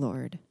of the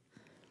Lord.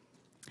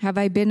 Have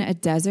I been a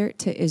desert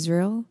to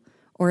Israel,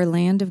 or a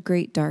land of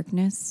great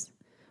darkness?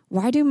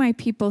 Why do my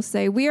people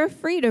say, we are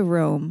free to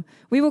roam,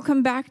 we will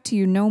come back to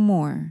you no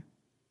more?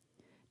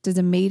 Does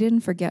a maiden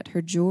forget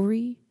her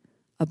jewelry,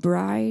 a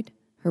bride,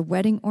 her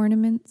wedding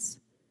ornaments?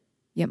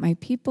 Yet my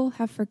people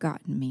have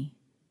forgotten me,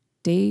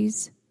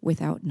 days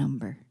without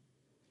number.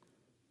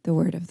 The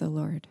word of the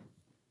Lord.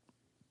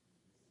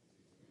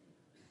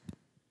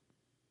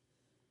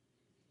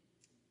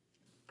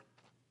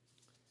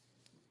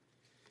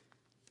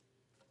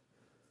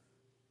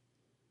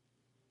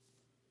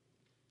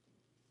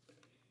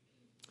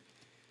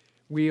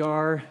 We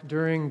are,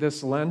 during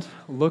this Lent,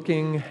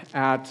 looking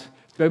at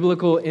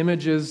biblical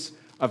images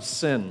of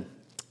sin.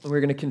 And we're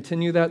going to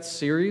continue that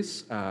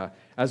series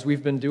as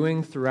we've been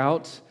doing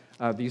throughout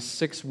these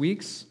 6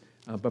 weeks.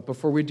 But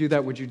before we do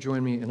that, would you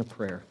join me in a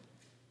prayer?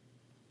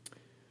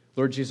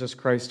 Lord Jesus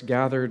Christ,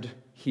 gathered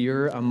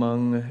here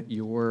among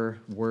your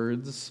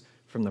words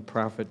from the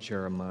prophet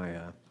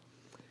Jeremiah,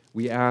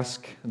 we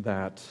ask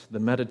that the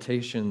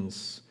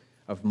meditations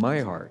of my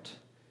heart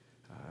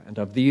and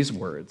of these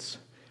words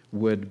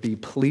would be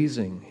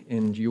pleasing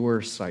in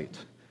your sight,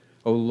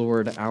 O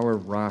Lord, our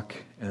rock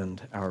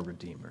and our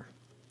Redeemer.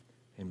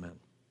 Amen.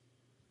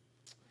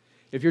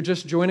 If you're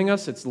just joining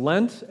us, it's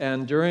Lent,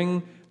 and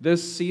during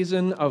this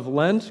season of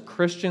Lent,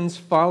 Christians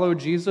follow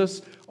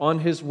Jesus on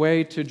his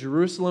way to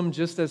Jerusalem,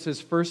 just as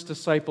his first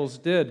disciples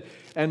did.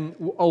 And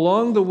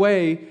along the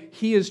way,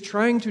 he is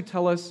trying to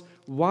tell us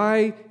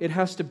why it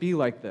has to be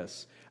like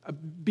this.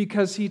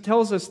 Because he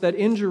tells us that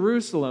in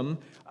Jerusalem,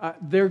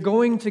 they're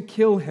going to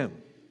kill him.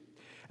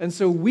 And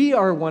so we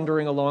are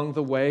wondering along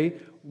the way,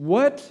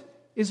 what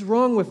is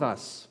wrong with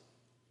us?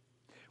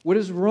 What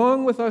is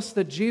wrong with us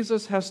that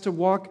Jesus has to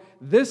walk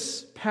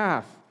this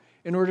path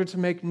in order to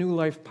make new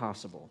life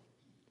possible?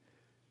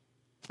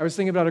 I was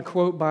thinking about a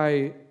quote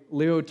by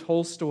Leo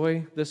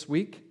Tolstoy this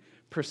week,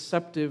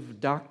 perceptive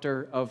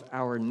doctor of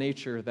our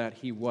nature that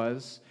he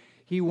was.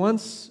 He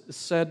once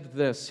said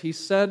this. He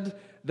said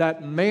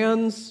that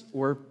man's,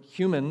 or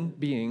human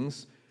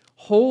beings,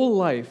 whole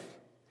life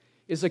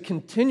is a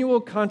continual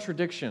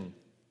contradiction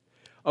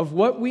of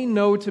what we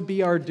know to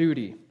be our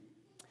duty.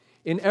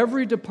 In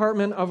every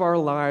department of our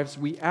lives,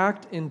 we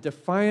act in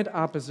defiant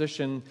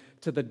opposition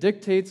to the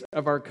dictates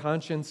of our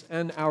conscience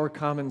and our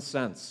common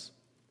sense.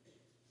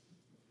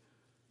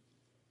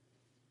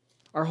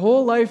 Our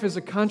whole life is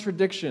a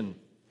contradiction.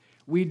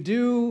 We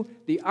do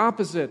the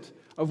opposite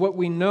of what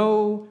we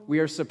know we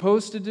are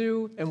supposed to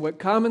do and what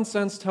common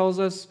sense tells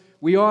us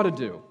we ought to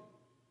do.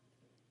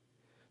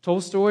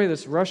 Tolstoy,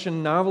 this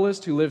Russian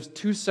novelist who lived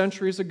 2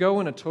 centuries ago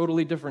in a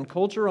totally different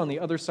culture on the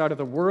other side of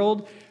the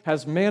world,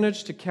 has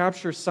managed to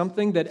capture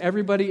something that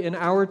everybody in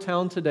our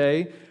town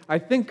today, I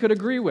think, could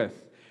agree with.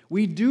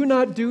 We do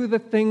not do the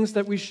things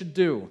that we should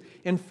do.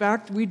 In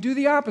fact, we do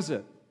the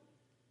opposite.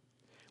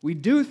 We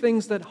do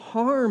things that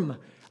harm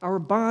our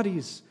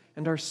bodies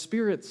and our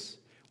spirits.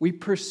 We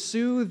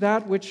pursue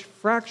that which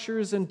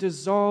fractures and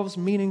dissolves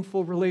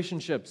meaningful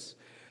relationships.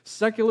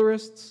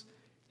 Secularists,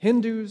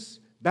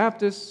 Hindus,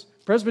 Baptists,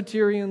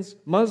 Presbyterians,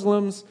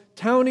 Muslims,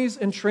 townies,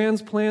 and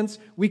transplants,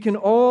 we can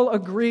all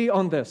agree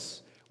on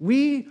this.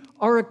 We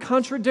are a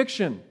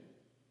contradiction.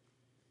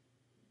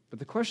 But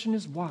the question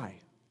is why?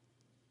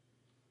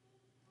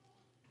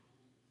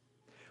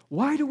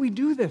 Why do we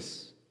do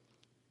this?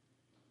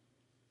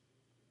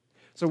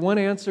 So one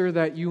answer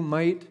that you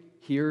might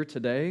hear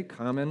today,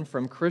 common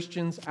from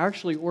Christians,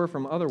 actually, or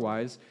from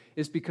otherwise,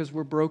 is because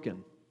we're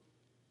broken.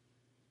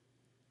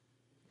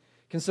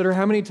 Consider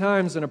how many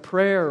times in a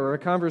prayer or a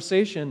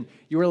conversation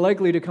you are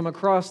likely to come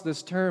across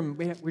this term,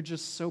 we're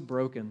just so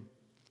broken.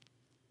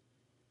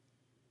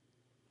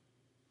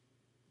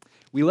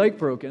 We like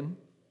broken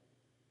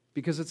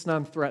because it's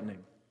non-threatening.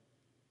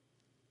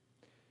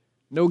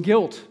 No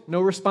guilt,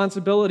 no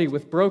responsibility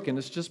with broken.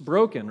 It's just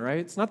broken, right?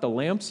 It's not the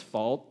lamp's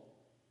fault.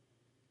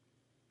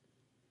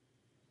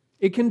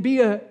 It can be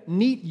a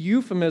neat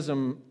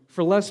euphemism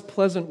for less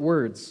pleasant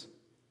words,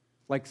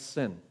 like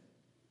sin,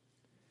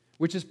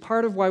 which is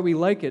part of why we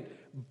like it.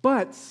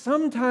 But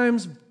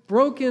sometimes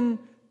broken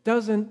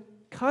doesn't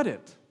cut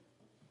it,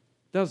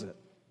 does it?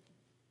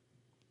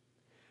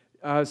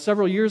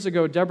 Several years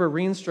ago, Deborah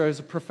Rienstra is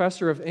a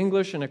professor of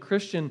English and a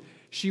Christian.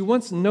 She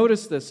once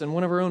noticed this in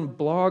one of her own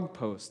blog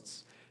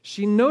posts.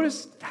 She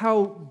noticed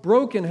how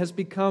broken has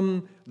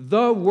become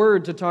the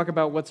word to talk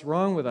about what's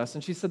wrong with us.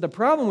 And she said the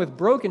problem with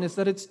broken is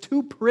that it's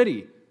too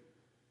pretty.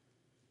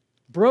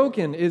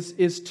 Broken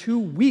is too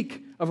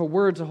weak of a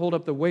word to hold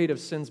up the weight of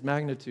sin's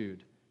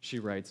magnitude, she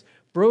writes.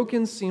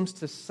 Broken seems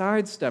to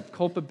sidestep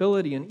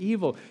culpability and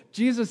evil.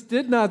 Jesus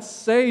did not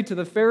say to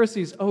the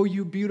Pharisees, "Oh,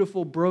 you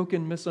beautiful,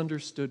 broken,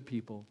 misunderstood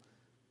people.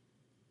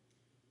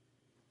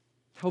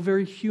 How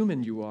very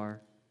human you are."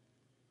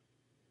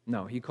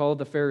 No, he called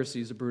the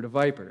Pharisees a brood of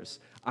vipers.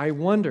 I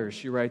wonder,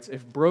 she writes,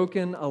 if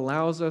broken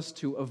allows us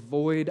to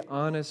avoid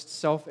honest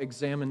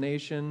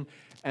self-examination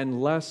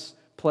and less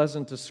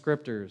pleasant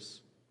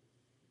descriptors.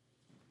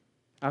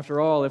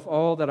 After all, if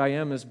all that I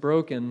am is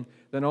broken,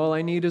 then all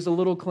I need is a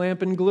little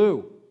clamp and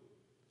glue.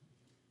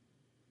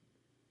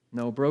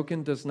 No,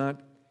 broken does not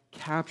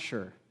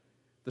capture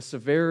the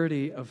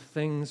severity of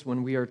things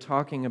when we are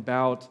talking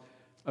about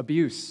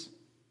abuse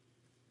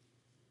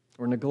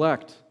or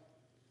neglect.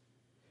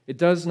 It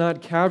does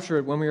not capture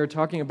it when we are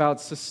talking about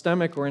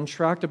systemic or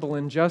intractable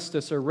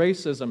injustice or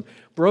racism.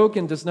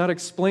 Broken does not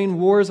explain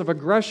wars of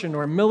aggression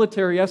or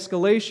military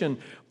escalation.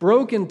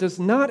 Broken does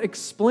not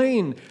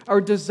explain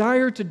our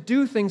desire to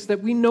do things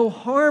that we know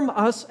harm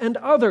us and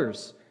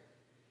others.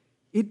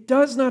 It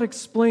does not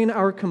explain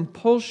our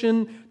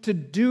compulsion to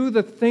do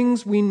the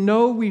things we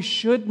know we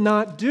should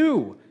not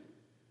do.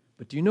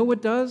 But do you know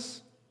what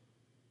does?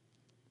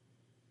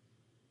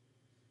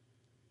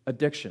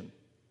 addiction.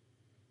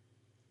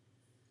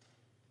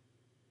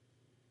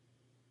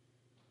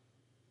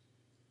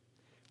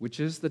 Which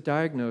is the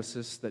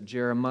diagnosis that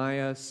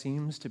Jeremiah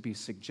seems to be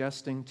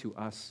suggesting to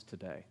us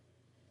today.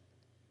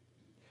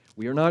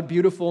 We are not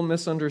beautiful,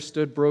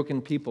 misunderstood,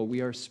 broken people.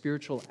 We are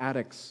spiritual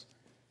addicts.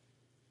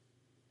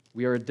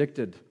 We are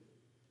addicted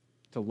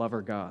to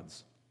lover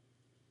gods.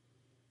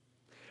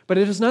 But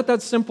it is not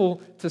that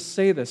simple to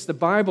say this. The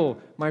Bible,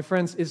 my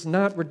friends, is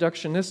not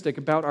reductionistic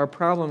about our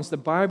problems. The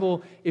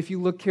Bible, if you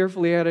look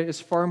carefully at it,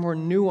 is far more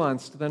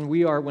nuanced than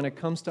we are when it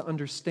comes to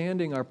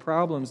understanding our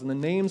problems and the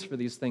names for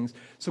these things.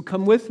 So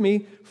come with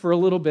me for a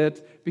little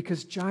bit,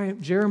 because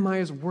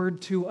Jeremiah's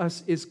word to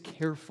us is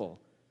careful.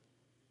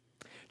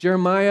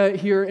 Jeremiah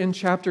here in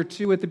chapter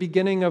 2, at the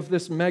beginning of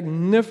this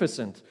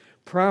magnificent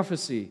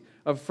prophecy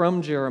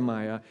from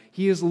Jeremiah,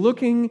 he is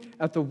looking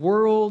at the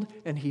world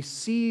and he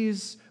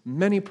sees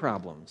many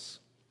problems.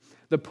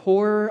 The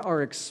poor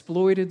are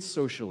exploited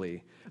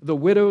socially. The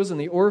widows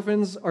and the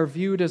orphans are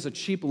viewed as a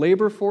cheap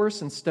labor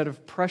force instead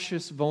of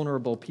precious,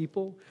 vulnerable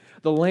people.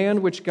 The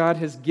land which God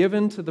has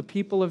given to the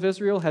people of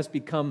Israel has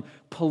become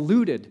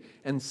polluted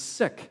and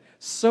sick,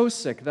 so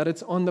sick that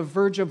it's on the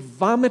verge of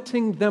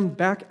vomiting them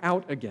back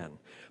out again.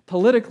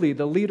 Politically,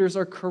 the leaders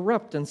are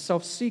corrupt and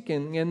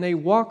self-seeking, and they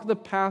walk the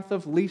path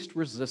of least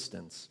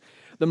resistance.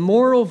 The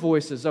moral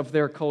voices of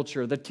their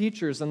culture, the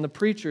teachers and the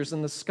preachers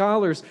and the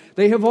scholars,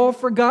 they have all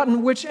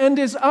forgotten which end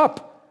is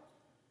up.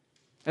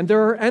 And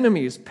there are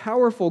enemies,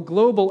 powerful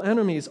global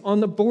enemies on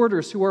the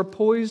borders who are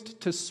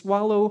poised to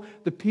swallow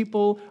the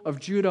people of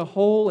Judah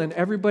whole, and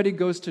everybody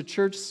goes to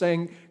church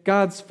saying,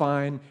 God's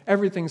fine,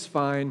 everything's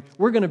fine,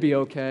 we're going to be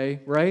okay,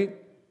 right?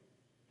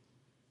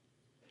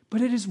 But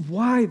it is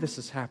why this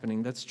is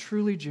happening that's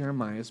truly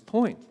Jeremiah's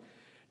point.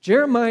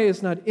 Jeremiah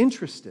is not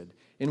interested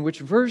in which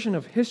version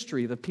of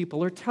history the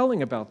people are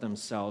telling about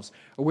themselves,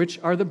 or which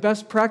are the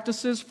best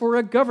practices for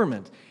a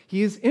government.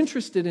 He is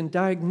interested in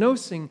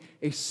diagnosing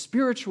a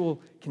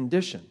spiritual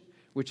condition,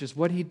 which is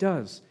what he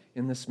does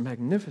in this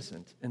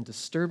magnificent and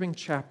disturbing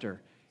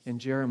chapter in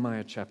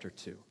Jeremiah chapter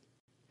 2.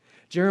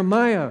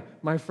 Jeremiah,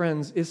 my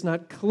friends, is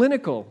not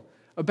clinical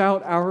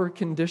about our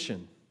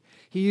condition.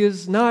 He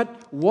is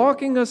not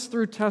walking us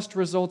through test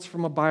results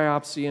from a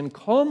biopsy and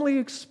calmly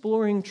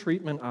exploring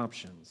treatment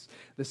options.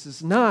 This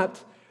is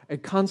not a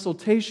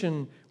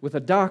consultation with a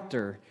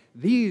doctor.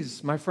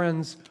 These, my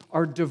friends,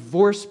 are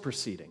divorce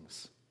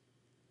proceedings.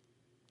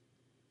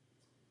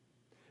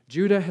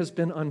 Judah has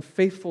been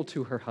unfaithful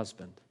to her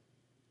husband.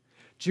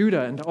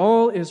 Judah and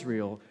all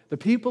Israel, the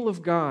people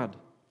of God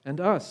and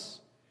us,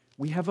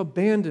 we have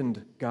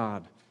abandoned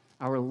God,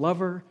 our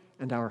lover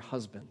and our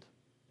husband.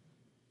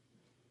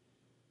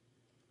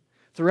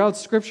 Throughout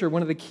Scripture,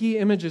 one of the key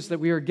images that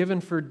we are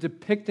given for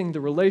depicting the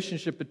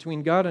relationship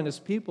between God and His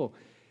people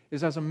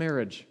is as a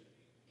marriage,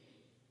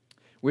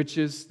 which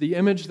is the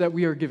image that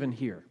we are given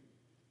here.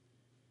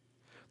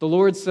 The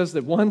Lord says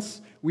that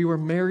once we were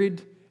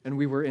married and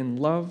we were in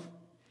love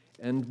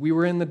and we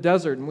were in the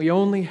desert and we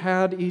only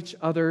had each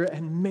other,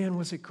 and man,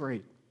 was it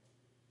great.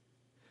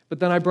 But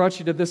then I brought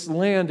you to this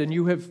land and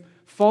you have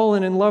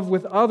fallen in love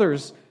with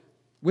others.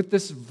 With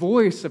this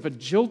voice of a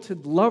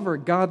jilted lover,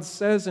 God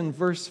says in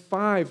verse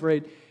 5,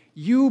 right,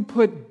 you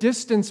put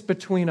distance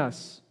between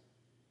us.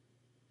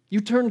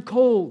 You turned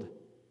cold.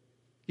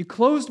 You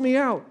closed me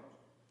out.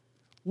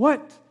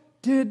 What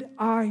did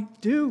I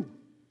do?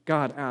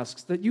 God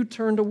asks, that you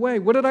turned away.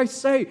 What did I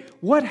say?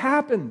 What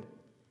happened?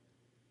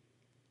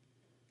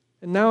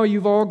 And now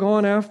you've all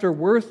gone after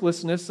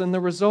worthlessness, and the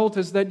result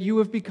is that you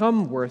have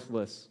become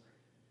worthless.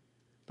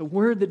 The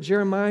word that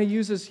Jeremiah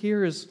uses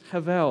here is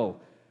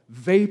havel,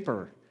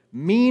 vapor,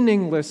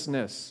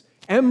 meaninglessness,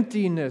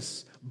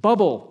 emptiness,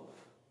 bubble.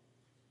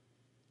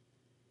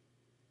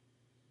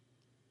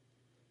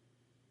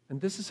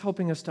 And this is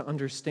helping us to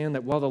understand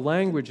that while the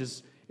language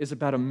is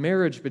about a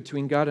marriage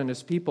between God and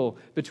His people,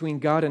 between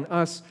God and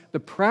us, the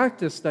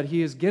practice that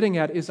he is getting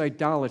at is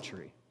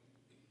idolatry.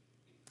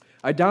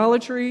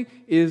 Idolatry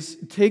is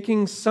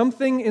taking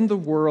something in the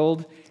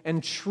world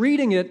and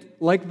treating it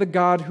like the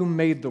God who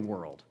made the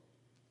world.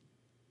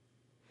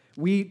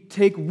 We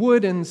take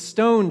wood and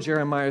stone,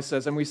 Jeremiah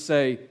says, and we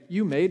say,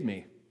 you made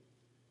me.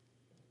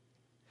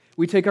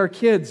 We take our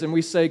kids and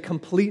we say,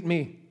 complete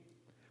me,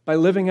 by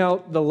living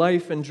out the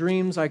life and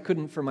dreams I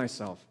couldn't for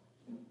myself.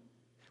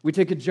 We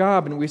take a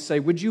job and we say,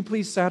 would you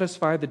please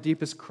satisfy the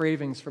deepest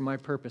cravings for my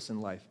purpose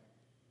in life?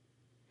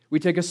 We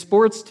take a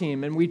sports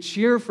team and we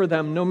cheer for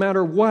them no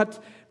matter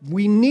what.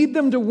 We need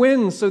them to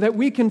win so that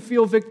we can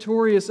feel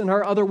victorious in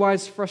our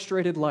otherwise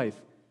frustrated life.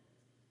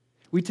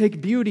 We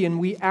take beauty and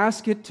we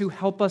ask it to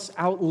help us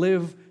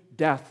outlive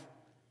death.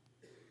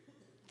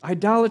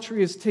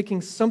 Idolatry is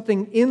taking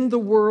something in the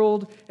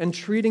world and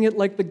treating it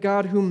like the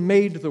God who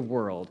made the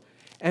world.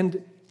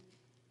 And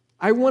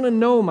I want to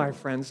know, my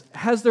friends,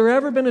 has there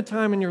ever been a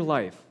time in your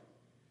life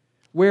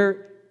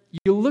where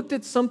you looked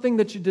at something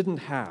that you didn't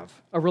have,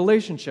 a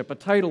relationship, a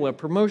title, a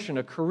promotion,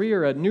 a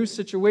career, a new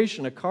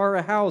situation, a car,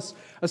 a house,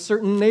 a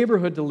certain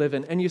neighborhood to live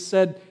in, and you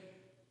said,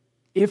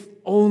 if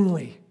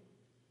only.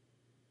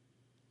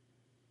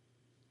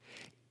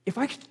 if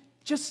I could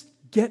just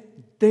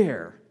get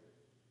there,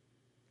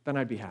 then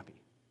I'd be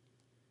happy.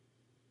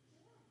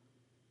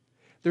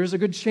 There's a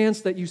good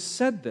chance that you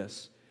said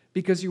this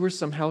because you were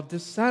somehow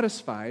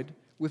dissatisfied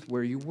with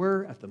where you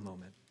were at the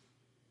moment.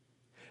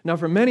 Now,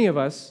 for many of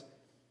us,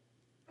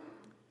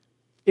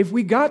 if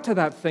we got to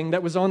that thing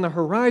that was on the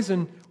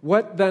horizon,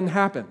 what then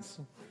happens?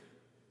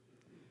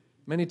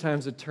 Many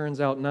times it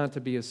turns out not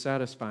to be as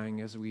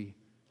satisfying as we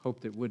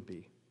hoped it would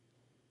be.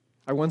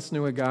 I once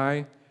knew a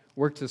guy,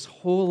 worked his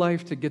whole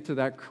life to get to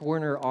that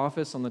corner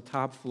office on the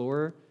top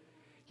floor.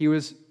 He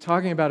was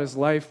talking about his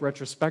life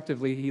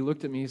retrospectively. He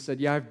looked at me, he said,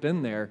 "Yeah, I've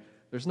been there.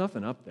 There's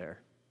nothing up there."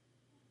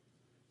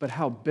 But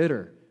how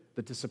bitter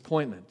the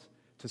disappointment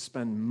to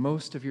spend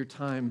most of your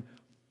time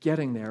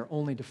getting there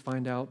only to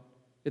find out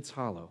it's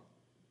hollow.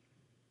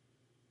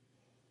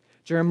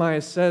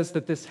 Jeremiah says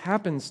that this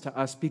happens to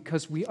us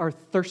because we are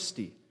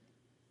thirsty.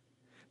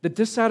 The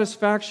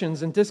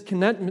dissatisfactions and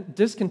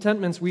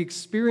discontentments we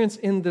experience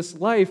in this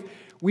life,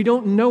 we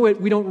don't know it,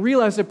 we don't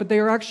realize it, but they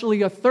are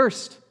actually a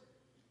thirst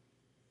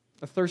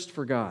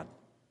for God.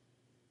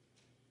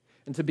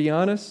 And to be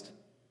honest,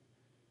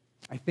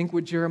 I think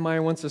what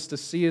Jeremiah wants us to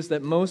see is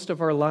that most of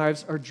our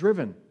lives are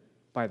driven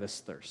by this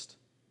thirst.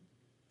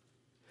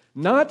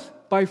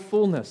 Not by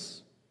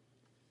fullness,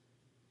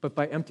 but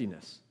by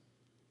emptiness.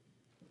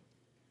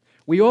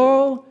 We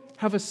all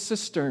have a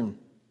cistern,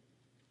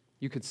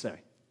 you could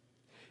say,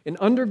 an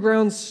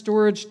underground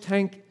storage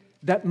tank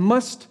that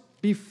must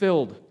be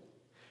filled,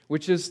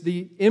 which is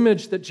the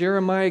image that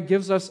Jeremiah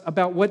gives us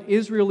about what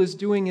Israel is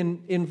doing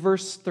in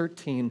verse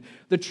 13.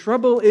 The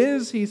trouble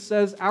is, he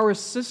says, our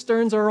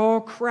cisterns are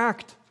all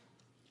cracked.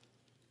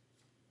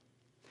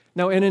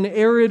 Now, in an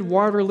arid,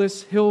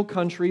 waterless hill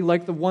country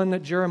like the one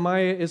that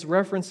Jeremiah is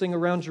referencing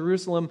around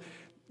Jerusalem,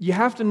 you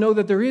have to know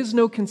that there is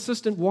no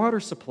consistent water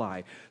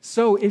supply.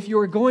 So if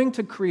you're going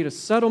to create a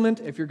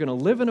settlement, if you're going to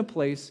live in a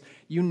place,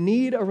 you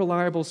need a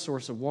reliable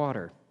source of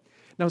water.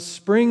 Now,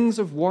 springs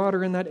of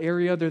water in that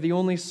area, they're the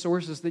only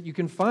sources that you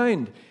can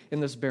find in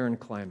this barren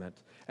climate.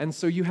 And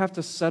so you have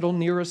to settle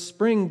near a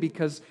spring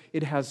because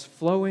it has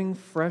flowing,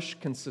 fresh,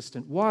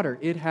 consistent water.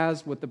 It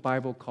has what the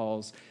Bible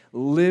calls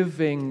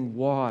living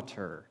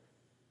water.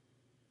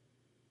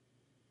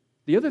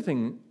 The other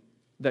thing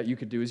that you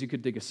could do is you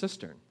could dig a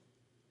cistern.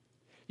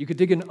 You could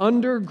dig an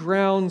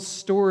underground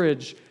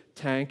storage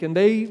tank, and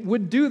they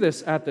would do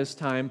this at this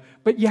time,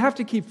 but you have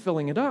to keep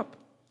filling it up.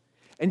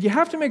 And you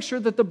have to make sure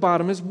that the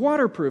bottom is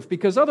waterproof,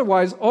 because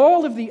otherwise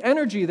all of the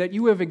energy that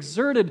you have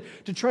exerted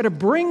to try to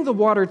bring the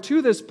water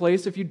to this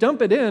place, if you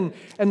dump it in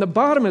and the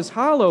bottom is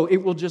hollow, it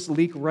will just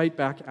leak right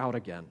back out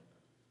again.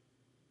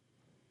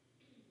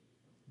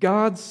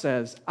 God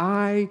says,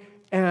 I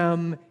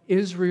am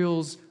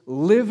Israel's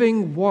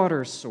living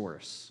water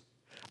source.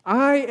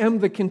 I am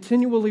the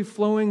continually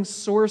flowing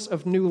source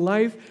of new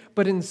life,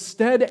 but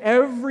instead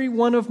every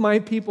one of my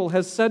people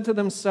has said to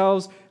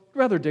themselves, "We'd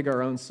rather dig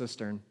our own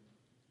cistern."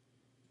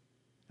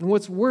 And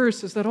what's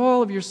worse is that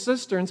all of your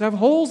cisterns have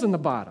holes in the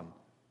bottom.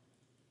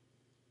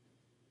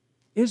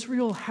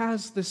 Israel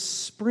has this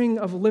spring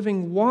of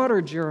living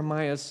water,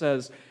 Jeremiah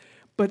says,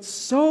 but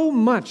so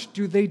much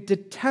do they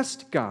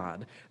detest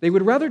God. They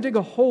would rather dig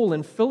a hole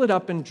and fill it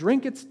up and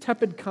drink its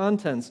tepid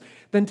contents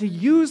than to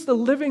use the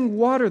living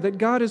water that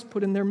God has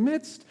put in their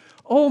midst.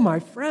 Oh, my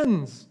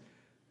friends,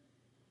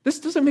 this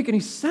doesn't make any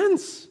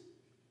sense.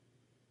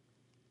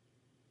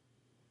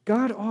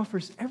 God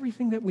offers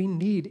everything that we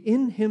need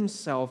in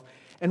Himself,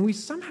 and we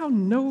somehow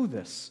know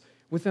this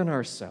within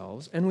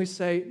ourselves, and we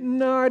say,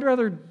 no, I'd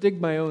rather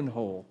dig my own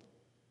hole.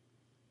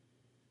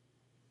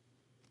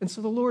 And so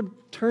the Lord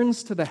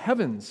turns to the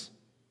heavens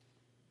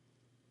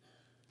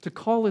to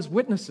call His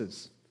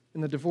witnesses in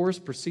the divorce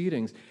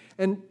proceedings.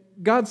 And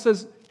God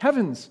says,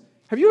 heavens,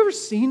 have you ever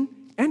seen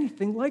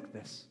anything like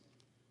this?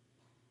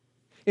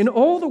 In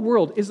all the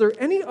world, is there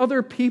any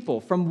other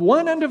people from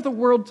one end of the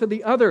world to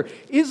the other?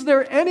 Is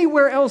there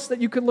anywhere else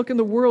that you could look in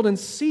the world and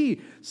see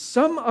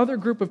some other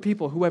group of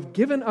people who have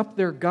given up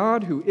their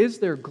God, who is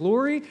their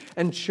glory,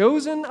 and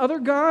chosen other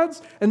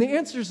gods? And the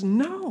answer is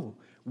no.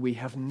 We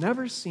have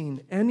never seen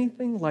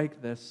anything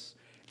like this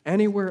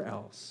anywhere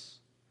else.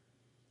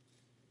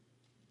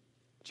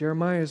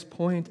 Jeremiah's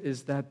point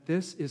is that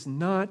this is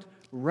not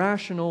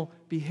rational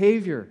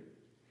behavior.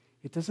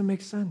 It doesn't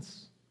make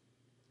sense.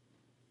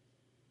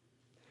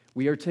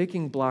 We are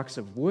taking blocks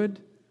of wood,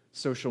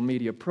 social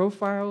media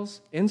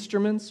profiles,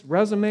 instruments,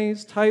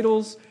 resumes,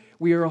 titles.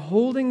 We are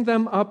holding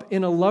them up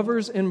in a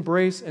lover's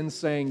embrace and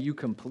saying, "You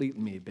complete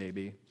me,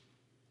 baby."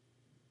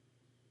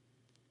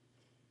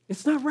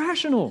 It's not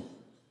rational.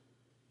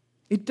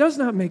 It does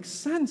not make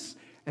sense.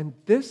 And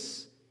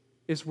this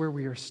is where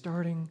we are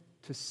starting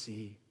to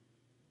see.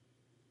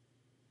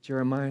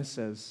 Jeremiah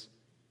says,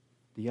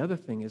 the other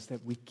thing is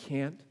that we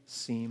can't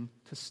seem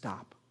to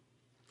stop.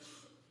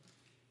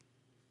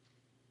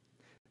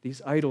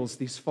 These idols,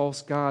 these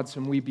false gods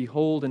whom we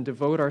behold and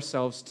devote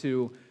ourselves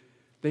to,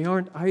 they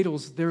aren't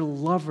idols, they're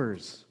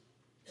lovers.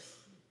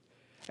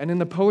 And in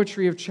the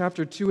poetry of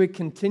chapter 2, it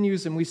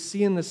continues, and we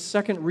see in the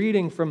second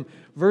reading from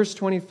verse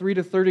 23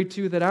 to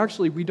 32 that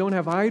actually we don't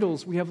have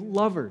idols, we have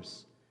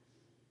lovers.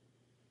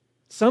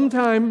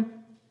 Sometime,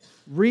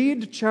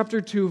 read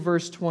chapter 2,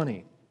 verse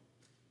 20.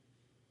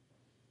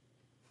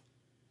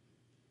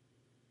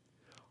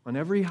 On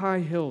every high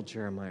hill,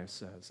 Jeremiah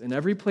says, in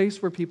every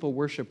place where people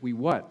worship, we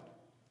what?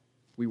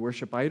 We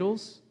worship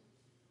idols?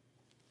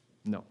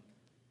 No.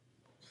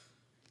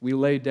 We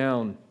lay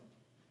down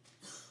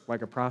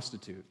like a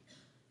prostitute.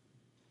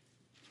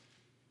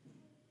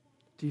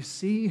 Do you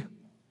see?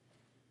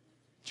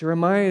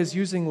 Jeremiah is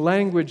using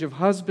language of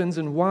husbands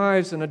and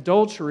wives and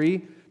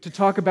adultery to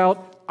talk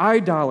about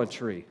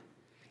idolatry.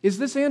 Is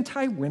this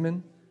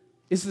anti-women?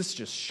 Is this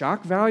just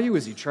shock value?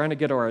 Is he trying to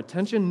get our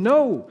attention?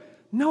 No,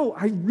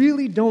 I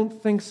really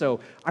don't think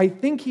so. I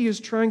think he is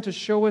trying to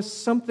show us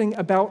something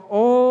about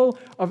all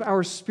of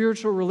our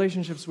spiritual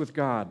relationships with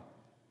God.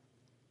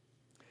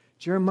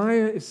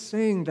 Jeremiah is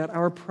saying that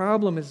our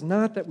problem is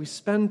not that we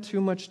spend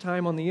too much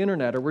time on the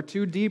internet or we're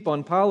too deep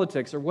on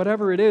politics or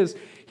whatever it is.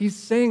 He's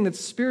saying that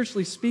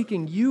spiritually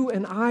speaking, you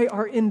and I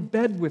are in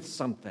bed with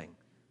something.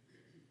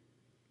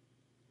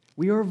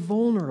 We are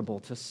vulnerable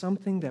to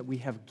something that we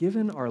have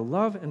given our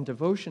love and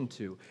devotion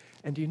to.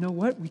 And you know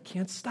what? We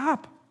can't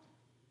stop.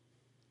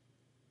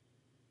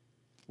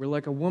 We're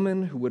like a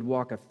woman who would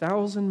walk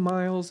 1,000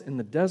 miles in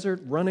the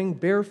desert, running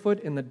barefoot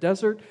in the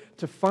desert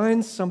to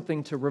find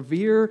something to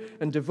revere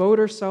and devote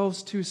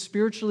ourselves to,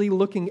 spiritually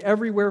looking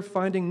everywhere,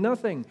 finding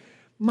nothing.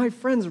 My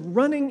friends,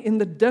 running in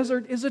the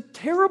desert is a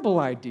terrible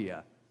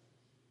idea.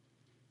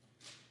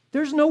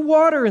 There's no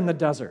water in the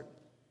desert.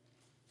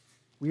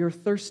 We are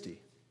thirsty.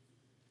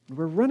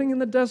 We're running in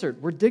the desert.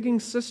 We're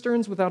digging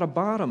cisterns without a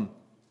bottom.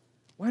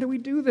 Why do we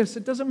do this?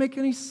 It doesn't make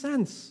any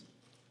sense.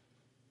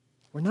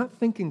 We're not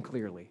thinking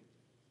clearly.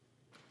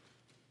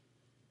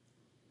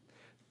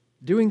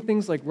 Doing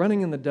things like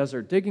running in the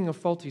desert, digging a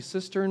faulty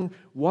cistern,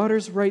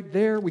 water's right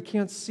there, we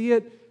can't see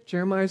it.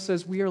 Jeremiah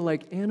says we are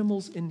like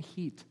animals in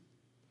heat.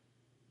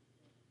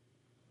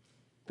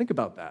 Think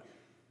about that. Have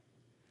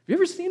you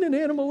ever seen an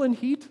animal in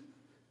heat?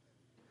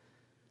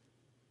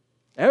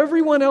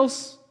 Everyone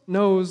else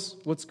knows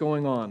what's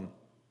going on.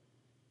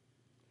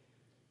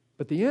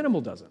 But the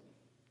animal doesn't.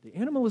 The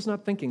animal is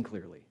not thinking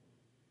clearly.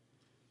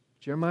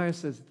 Jeremiah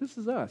says, this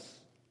is us.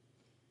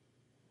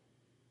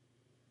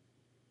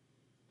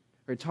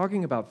 Right,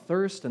 talking about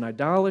thirst and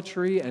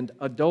idolatry and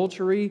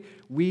adultery,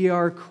 we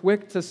are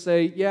quick to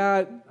say,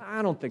 yeah,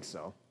 I don't think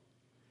so.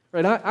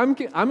 Right,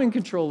 I'm in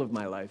control of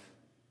my life.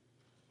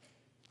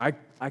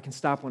 I can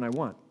stop when I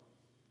want.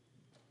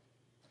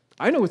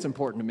 I know what's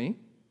important to me.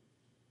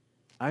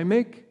 I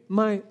make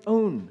my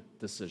own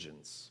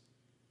decisions.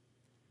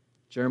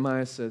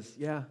 Jeremiah says,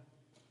 yeah,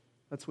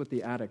 that's what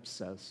the addict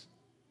says.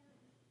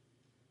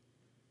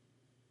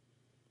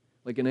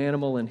 Like an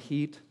animal in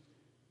heat,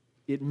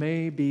 it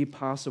may be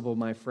possible,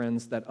 my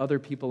friends, that other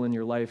people in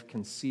your life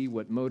can see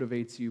what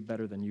motivates you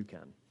better than you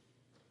can.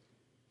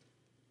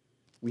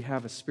 We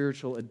have a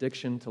spiritual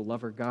addiction to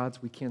lover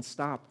gods we can't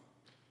stop.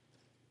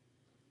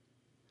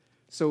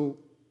 So,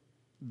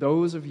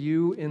 those of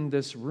you in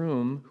this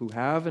room who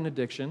have an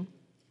addiction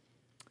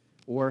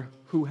or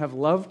who have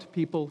loved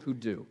people who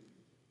do,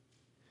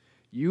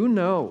 you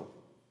know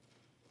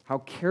how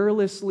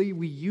carelessly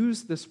we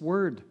use this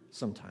word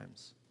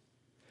sometimes.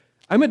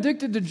 I'm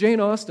addicted to Jane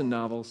Austen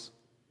novels.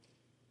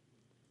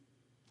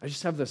 I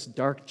just have this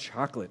dark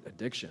chocolate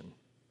addiction.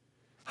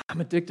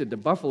 I'm addicted to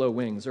buffalo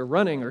wings or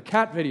running or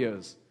cat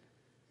videos.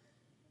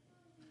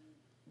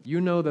 You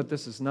know that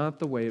this is not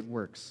the way it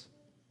works.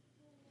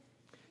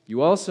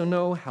 You also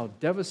know how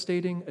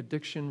devastating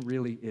addiction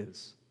really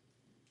is.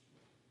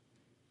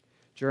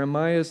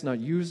 Jeremiah is not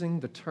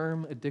using the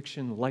term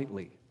addiction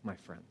lightly, my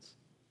friends.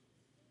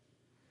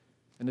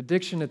 An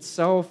addiction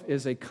itself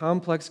is a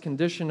complex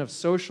condition of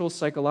social,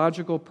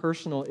 psychological,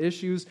 personal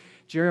issues.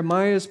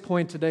 Jeremiah's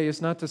point today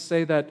is not to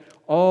say that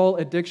all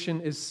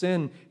addiction is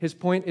sin. His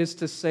point is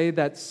to say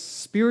that,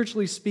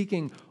 spiritually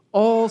speaking,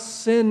 all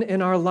sin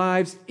in our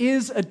lives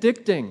is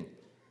addicting.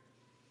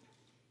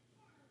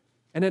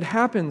 And it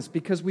happens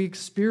because we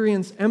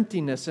experience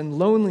emptiness and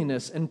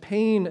loneliness and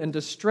pain and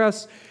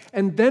distress,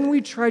 and then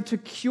we try to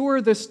cure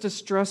this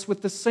distress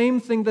with the same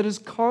thing that is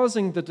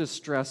causing the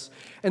distress.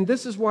 And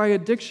this is why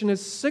addiction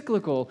is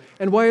cyclical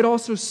and why it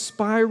also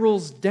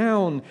spirals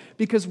down,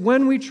 because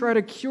when we try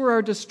to cure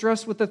our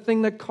distress with the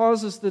thing that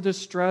causes the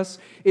distress,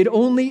 it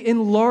only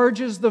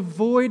enlarges the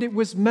void it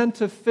was meant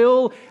to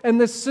fill, and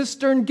the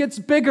cistern gets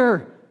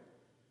bigger.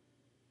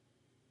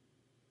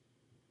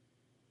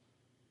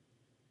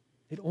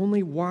 It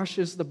only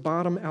washes the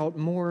bottom out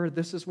more.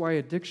 This is why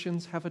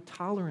addictions have a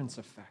tolerance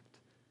effect.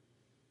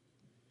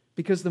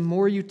 Because the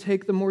more you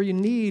take, the more you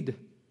need.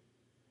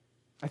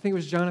 I think it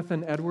was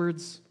Jonathan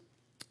Edwards,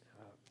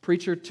 a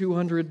preacher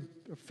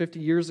 250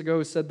 years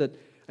ago, said that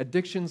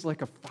addiction's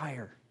like a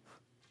fire.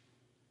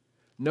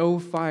 No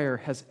fire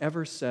has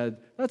ever said,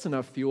 that's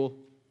enough fuel,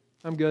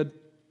 I'm good.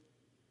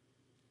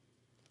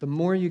 The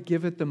more you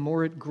give it, the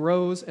more it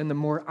grows and the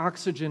more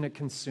oxygen it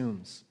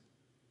consumes.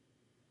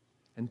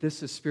 And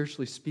this is,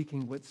 spiritually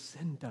speaking, what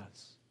sin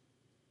does.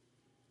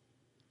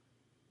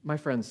 My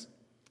friends,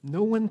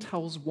 no one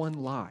tells one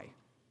lie.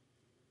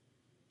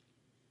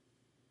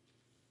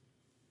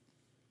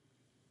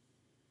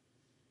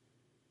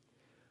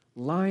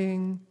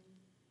 Lying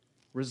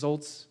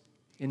results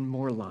in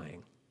more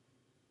lying.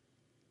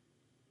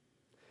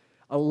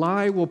 A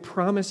lie will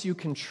promise you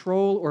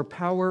control or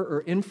power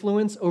or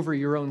influence over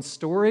your own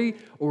story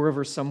or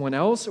over someone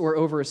else or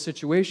over a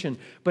situation.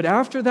 But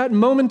after that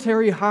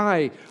momentary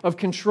high of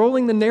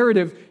controlling the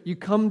narrative, you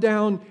come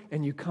down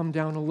and you come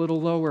down a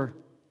little lower,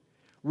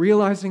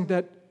 realizing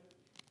that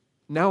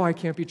now I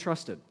can't be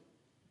trusted.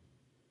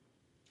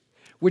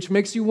 Which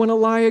makes you want to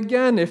lie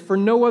again, if for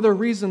no other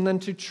reason than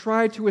to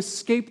try to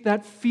escape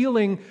that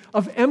feeling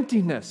of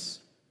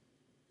emptiness.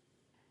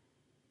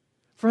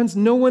 Friends,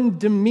 no one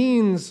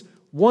demeans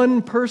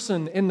one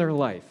person in their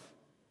life.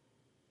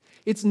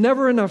 It's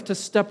never enough to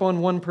step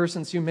on one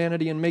person's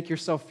humanity and make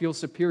yourself feel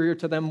superior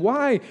to them.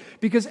 Why?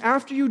 Because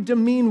after you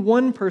demean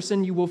one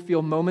person, you will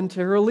feel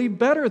momentarily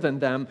better than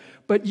them,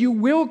 but you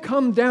will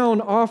come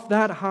down off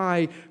that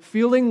high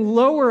feeling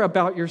lower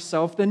about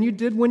yourself than you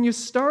did when you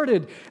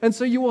started. And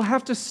so you will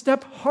have to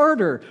step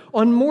harder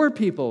on more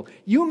people.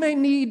 You may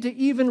need to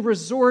even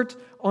resort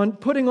on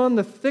putting on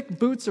the thick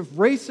boots of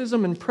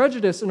racism and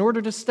prejudice in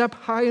order to step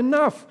high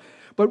enough.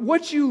 But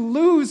what you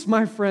lose,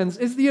 my friends,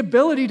 is the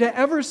ability to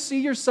ever see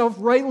yourself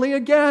rightly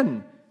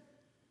again.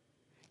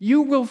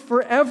 You will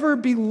forever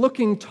be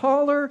looking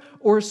taller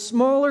or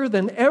smaller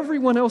than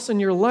everyone else in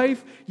your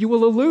life. You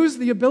will lose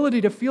the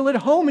ability to feel at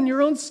home in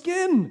your own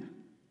skin.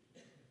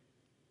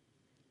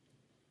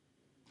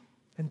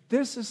 And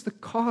this is the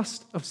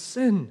cost of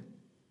sin.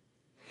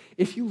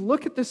 If you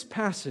look at this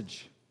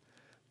passage,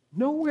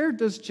 nowhere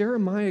does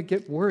Jeremiah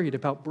get worried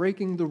about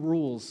breaking the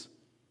rules.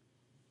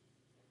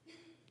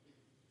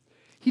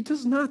 He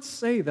does not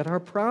say that our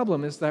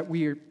problem is that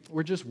we're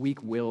just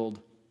weak-willed.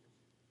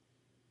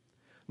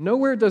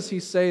 Nowhere does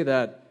he say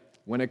that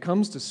when it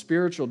comes to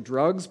spiritual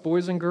drugs,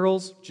 boys and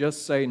girls,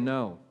 just say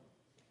no.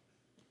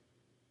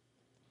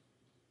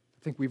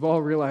 I think we've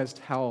all realized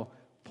how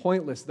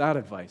pointless that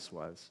advice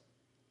was.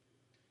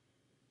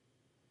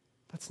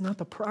 That's not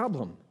the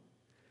problem.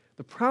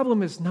 The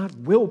problem is not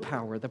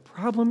willpower. The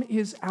problem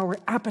is our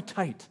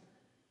appetite.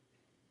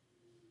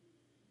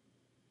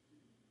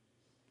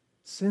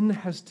 Sin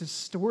has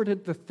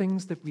distorted the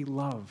things that we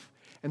love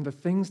and the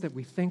things that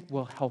we think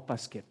will help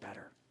us get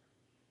better.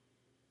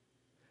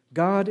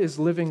 God is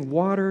living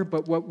water,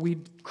 but what we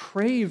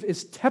crave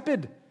is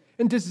tepid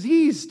and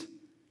diseased.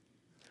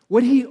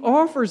 What He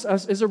offers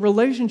us is a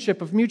relationship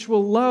of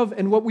mutual love,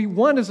 and what we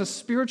want is a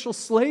spiritual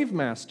slave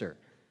master.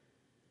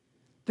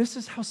 This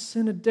is how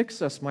sin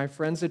addicts us, my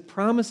friends. It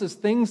promises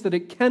things that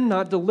it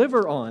cannot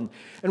deliver on,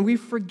 and we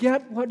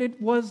forget what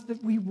it was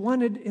that we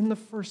wanted in the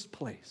first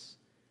place.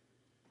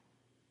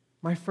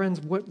 My friends,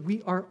 what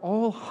we are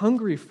all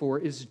hungry for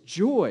is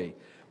joy,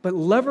 but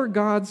lever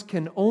gods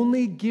can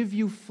only give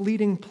you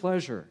fleeting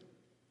pleasure.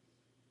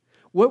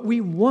 What we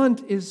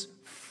want is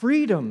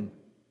freedom.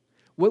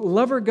 What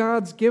lever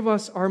gods give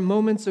us are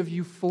moments of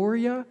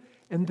euphoria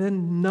and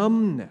then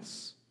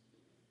numbness.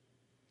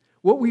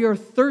 What we are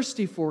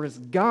thirsty for is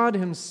God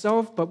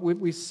Himself, but what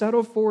we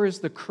settle for is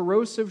the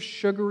corrosive,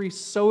 sugary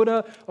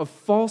soda of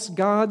false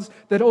gods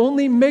that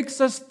only makes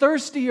us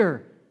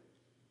thirstier.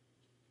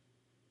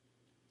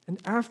 And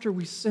after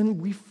we sin,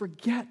 we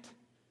forget.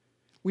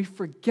 We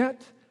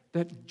forget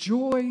that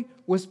joy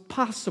was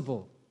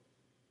possible.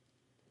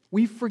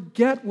 We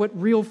forget what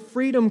real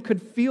freedom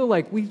could feel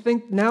like. We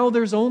think now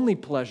there's only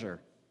pleasure.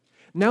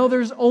 Now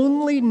there's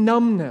only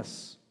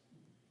numbness.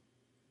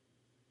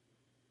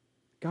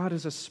 God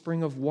is a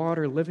spring of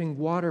water, living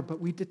water, but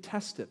we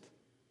detest it.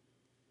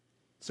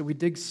 So we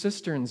dig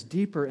cisterns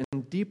deeper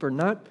and deeper,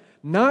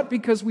 not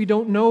because we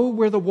don't know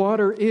where the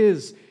water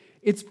is.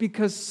 It's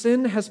because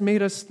sin has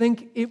made us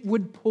think it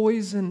would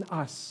poison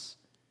us.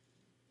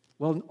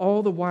 Well,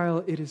 all the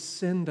while, it is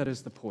sin that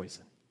is the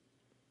poison.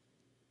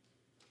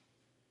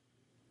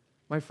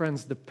 My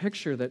friends, the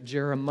picture that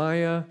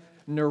Jeremiah,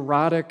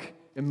 neurotic,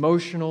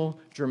 emotional,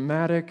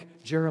 dramatic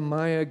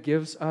Jeremiah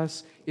gives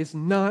us is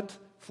not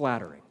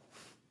flattering.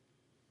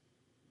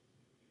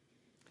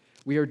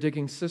 We are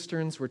digging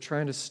cisterns. We're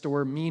trying to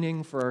store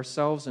meaning for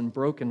ourselves and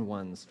broken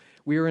ones.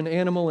 We are an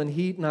animal in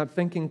heat, not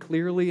thinking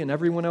clearly, and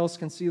everyone else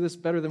can see this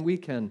better than we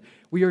can.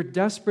 We are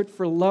desperate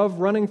for love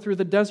running through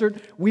the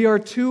desert. We are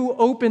two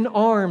open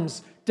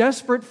arms,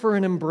 desperate for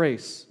an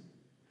embrace.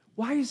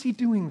 Why is He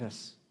doing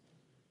this?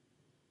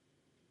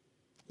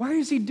 Why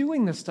is He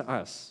doing this to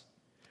us?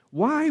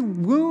 Why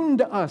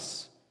wound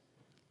us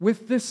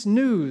with this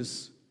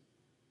news?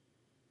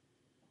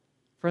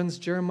 Friends,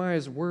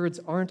 Jeremiah's words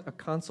aren't a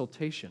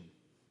consultation.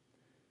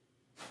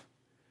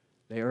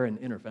 They are an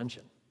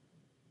intervention.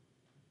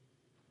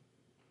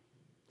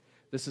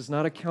 This is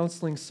not a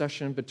counseling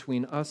session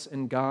between us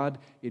and God.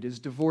 It is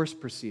divorce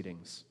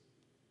proceedings.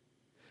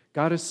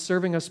 God is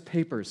serving us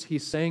papers.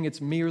 He's saying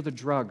it's me or the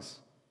drugs.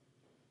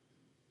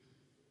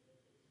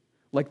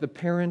 Like the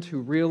parent who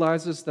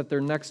realizes that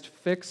their next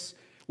fix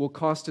will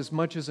cost as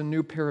much as a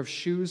new pair of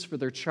shoes for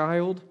their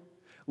child,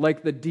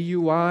 like the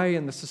DUI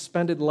and the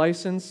suspended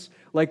license,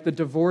 like the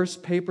divorce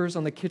papers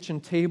on the kitchen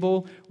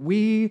table.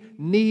 We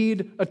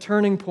need a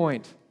turning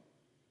point.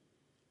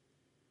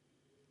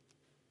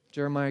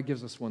 Jeremiah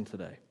gives us one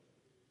today.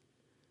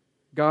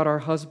 God, our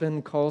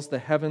husband, calls the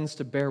heavens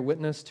to bear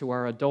witness to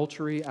our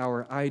adultery,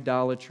 our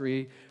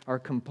idolatry, our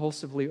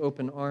compulsively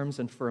open arms,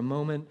 and for a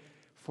moment,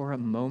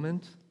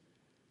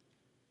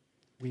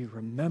 we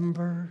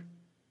remember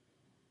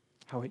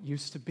how it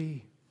used to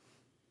be.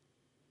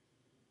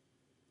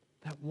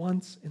 That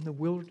once in the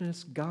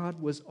wilderness,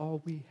 God was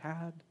all we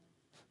had,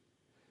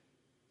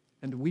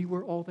 and we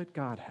were all that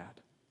God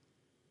had.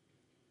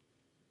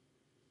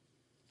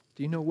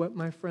 Do you know what,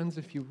 my friends?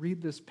 If you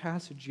read this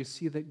passage, you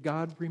see that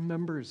God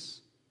remembers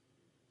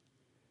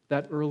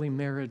that early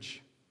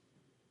marriage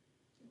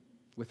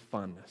with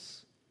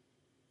fondness.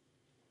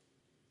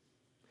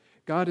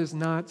 God is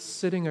not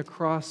sitting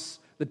across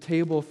the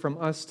table from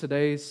us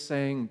today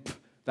saying,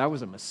 that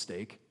was a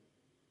mistake.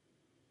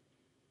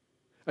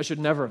 I should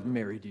never have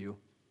married you.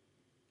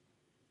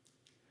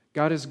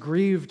 God is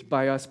grieved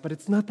by us, but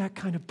it's not that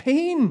kind of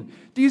pain.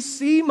 Do you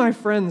see, my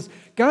friends?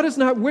 God is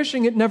not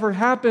wishing it never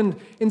happened.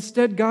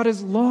 Instead, God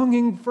is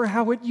longing for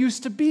how it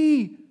used to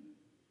be.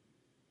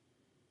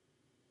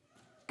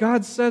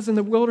 God says in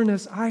the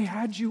wilderness, I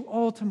had you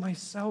all to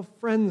myself.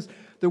 Friends,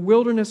 the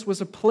wilderness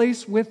was a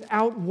place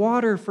without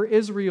water for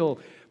Israel,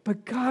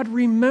 but God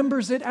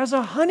remembers it as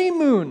a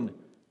honeymoon.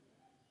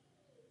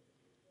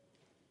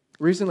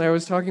 Recently, I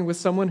was talking with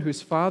someone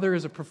whose father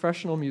is a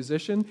professional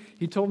musician.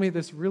 He told me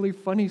this really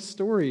funny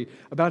story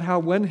about how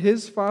when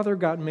his father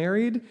got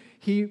married,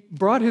 he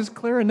brought his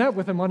clarinet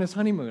with him on his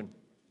honeymoon.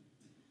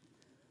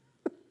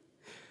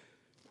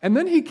 And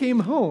then he came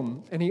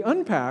home and he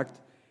unpacked,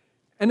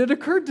 and it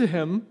occurred to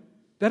him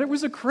that it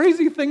was a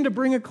crazy thing to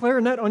bring a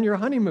clarinet on your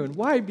honeymoon.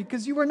 Why?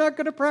 Because you are not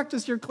going to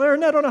practice your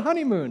clarinet on a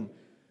honeymoon.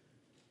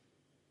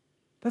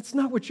 That's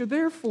not what you're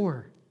there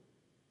for.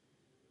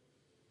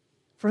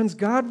 Friends,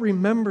 God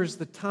remembers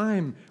the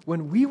time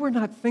when we were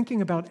not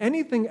thinking about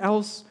anything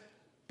else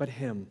but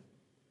Him.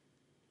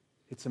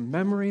 It's a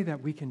memory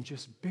that we can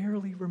just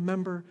barely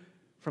remember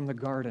from the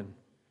garden.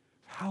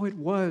 How it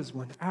was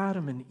when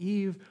Adam and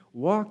Eve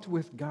walked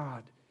with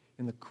God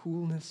in the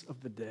coolness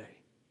of the day.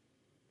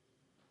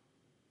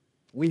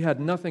 We had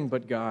nothing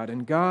but God,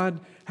 and God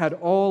had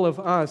all of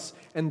us.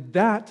 And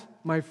that,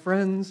 my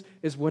friends,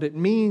 is what it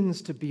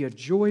means to be a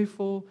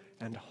joyful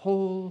and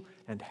whole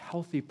and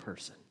healthy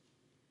person.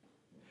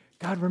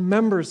 God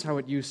remembers how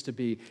it used to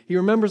be. He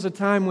remembers a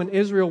time when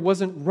Israel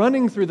wasn't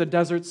running through the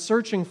desert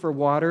searching for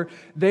water.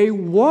 They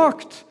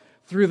walked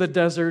through the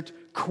desert,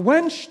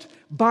 quenched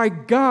by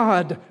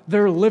God,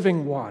 their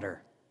living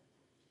water.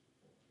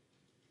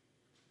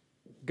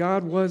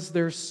 God was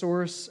their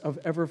source of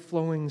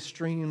ever-flowing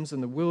streams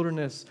in the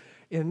wilderness.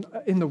 In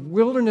the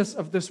wilderness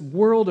of this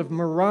world of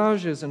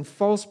mirages and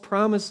false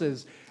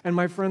promises. And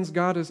my friends,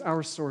 God is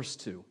our source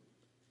too.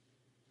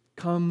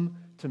 Come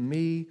to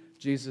me,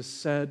 Jesus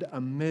said,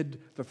 amid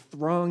the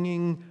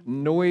thronging,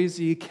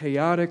 noisy,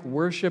 chaotic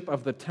worship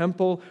of the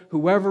temple.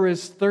 Whoever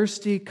is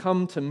thirsty,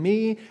 come to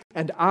me,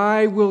 and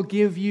I will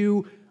give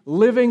you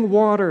living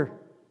water.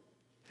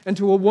 And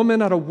to a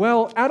woman at a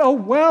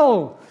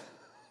well,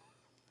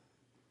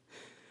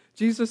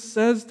 Jesus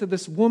says to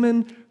this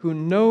woman who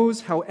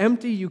knows how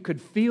empty you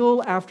could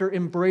feel after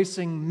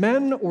embracing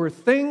men or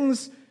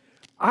things,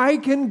 I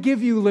can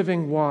give you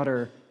living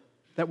water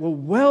that will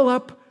well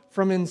up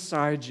from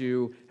inside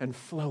you and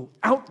flow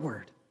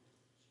outward.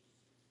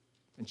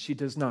 And she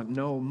does not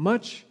know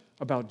much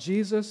about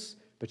Jesus,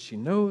 but she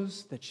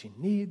knows that she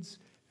needs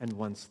and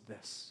wants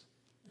this.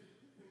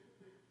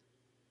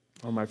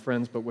 Oh, my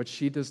friends, but what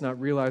she does not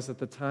realize at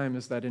the time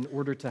is that in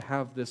order to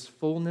have this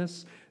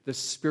fullness, this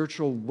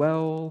spiritual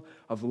well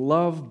of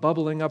love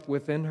bubbling up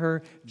within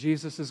her,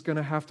 Jesus is going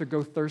to have to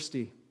go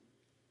thirsty.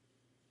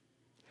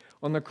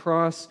 On the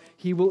cross,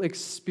 He will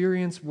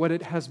experience what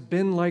it has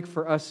been like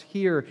for us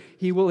here.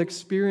 He will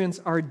experience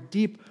our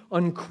deep,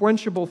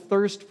 unquenchable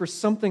thirst for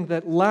something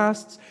that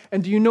lasts.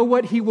 And do you know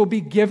what He will be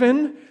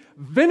given?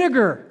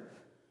 Vinegar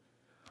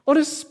on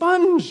a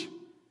sponge.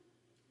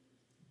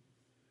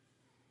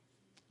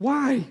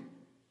 Why?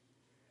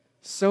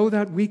 So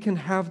that we can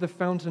have the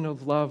fountain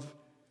of love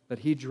that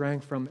He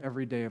drank from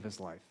every day of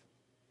His life.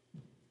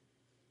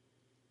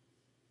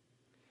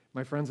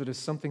 My friends, it is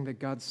something that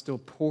God still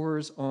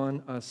pours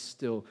on us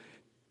still.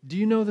 Do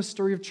you know the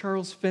story of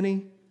Charles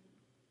Finney?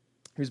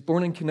 He was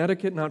born in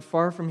Connecticut, not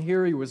far from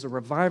here. He was a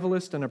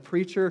revivalist and a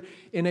preacher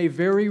in a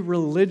very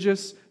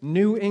religious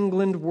New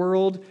England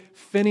world.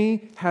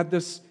 Finney had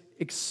this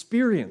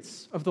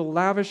experience of the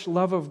lavish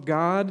love of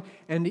God,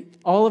 and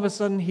all of a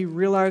sudden he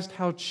realized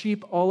how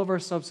cheap all of our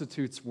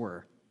substitutes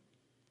were.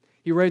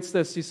 He writes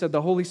this, he said,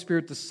 "The Holy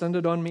Spirit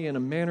descended on me in a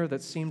manner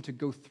that seemed to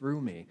go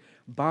through me,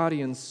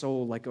 body and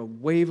soul, like a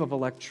wave of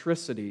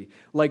electricity,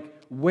 like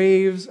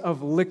waves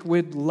of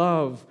liquid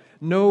love.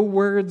 No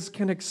words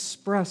can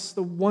express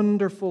the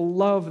wonderful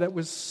love that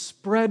was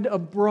spread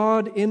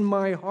abroad in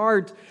my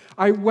heart.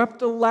 I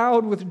wept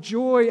aloud with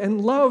joy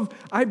and love.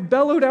 I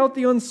bellowed out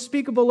the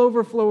unspeakable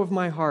overflow of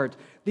my heart.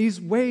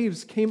 These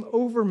waves came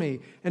over me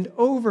and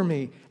over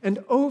me and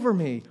over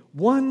me,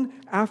 one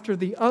after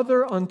the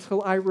other,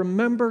 until I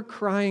remember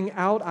crying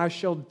out, 'I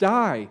shall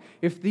die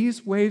if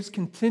these waves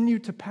continue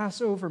to pass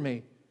over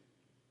me.'"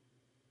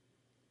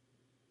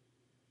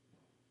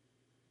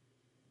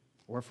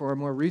 Or for a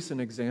more recent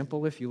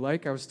example, if you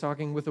like, I was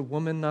talking with a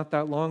woman not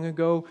that long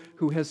ago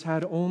who has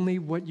had only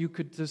what you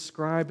could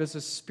describe as a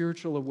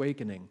spiritual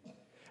awakening.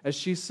 As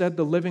she said,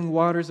 the living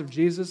waters of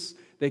Jesus,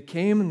 they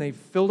came and they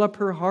filled up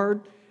her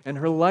heart and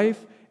her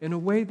life in a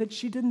way that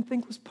she didn't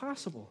think was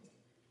possible.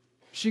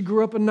 She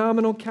grew up a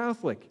nominal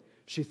Catholic.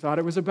 She thought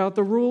it was about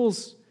the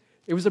rules.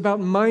 It was about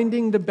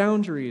minding the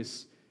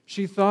boundaries.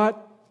 She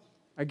thought,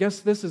 I guess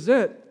this is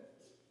it.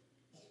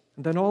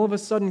 And then all of a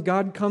sudden,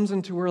 God comes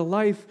into her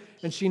life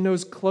and she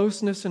knows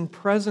closeness and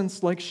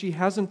presence like she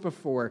hasn't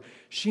before.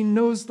 She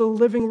knows the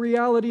living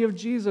reality of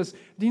Jesus.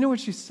 Do you know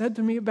what she said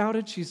to me about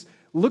it? She's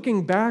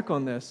looking back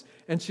on this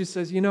and she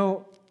says,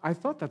 I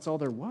thought that's all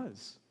there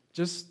was.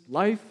 Just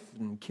life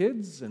and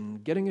kids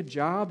and getting a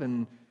job,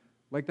 and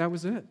like that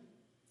was it.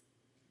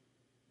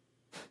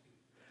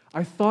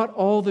 I thought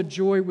all the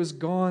joy was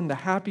gone, the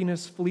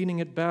happiness fleeting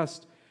at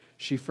best.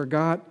 She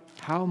forgot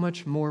how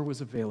much more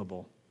was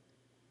available.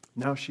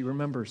 Now she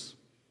remembers.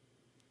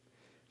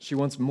 She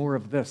wants more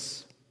of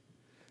this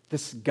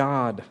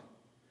God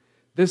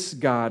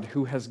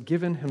who has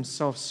given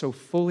himself so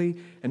fully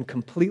and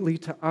completely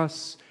to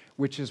us,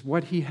 which is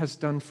what he has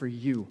done for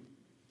you,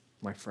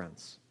 my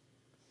friends.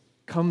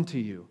 Come to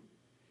you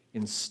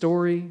in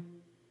story,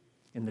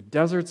 in the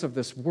deserts of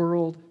this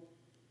world,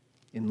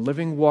 in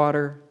living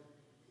water,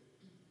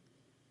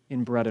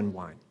 in bread and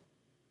wine.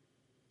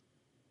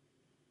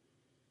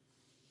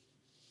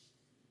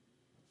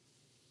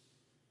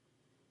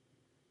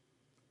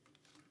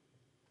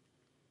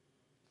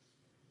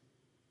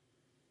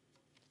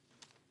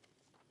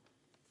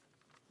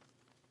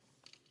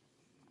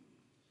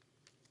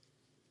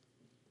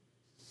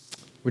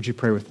 Would you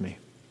pray with me?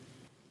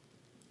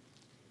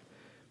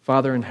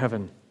 Father in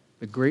heaven,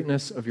 the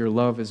greatness of your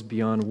love is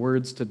beyond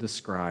words to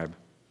describe.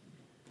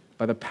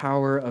 By the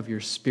power of your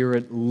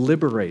Spirit,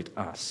 liberate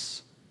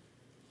us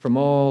from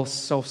all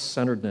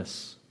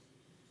self-centeredness,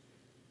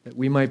 that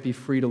we might be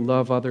free to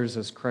love others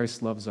as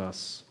Christ loves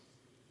us.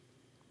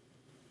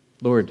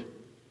 Lord,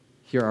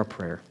 hear our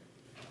prayer.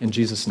 In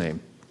Jesus' name,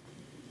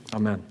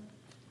 amen.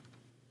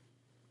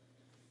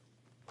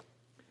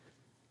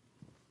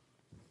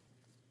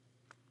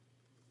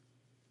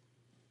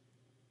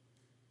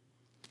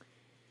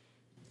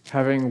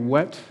 Having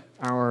whet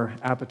our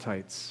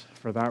appetites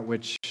for that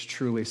which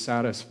truly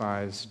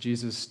satisfies,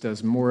 Jesus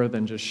does more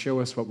than just show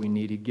us what we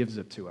need. He gives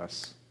it to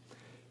us.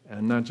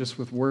 And not just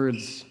with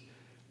words,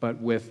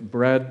 but with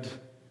bread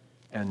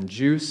and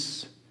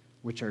juice,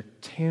 which are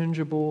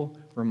tangible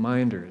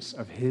reminders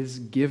of his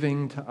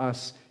giving to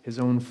us his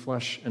own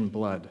flesh and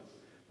blood,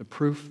 the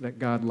proof that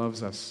God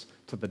loves us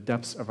to the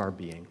depths of our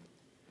being.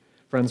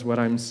 Friends, what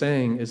I'm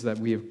saying is that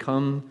we have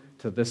come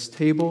to this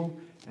table,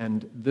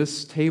 and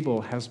this table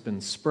has been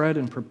spread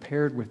and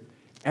prepared with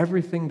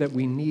everything that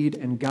we need,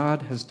 and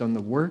God has done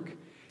the work,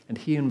 and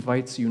he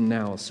invites you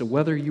now. So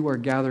whether you are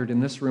gathered in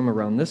this room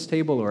around this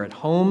table or at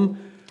home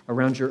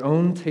around your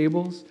own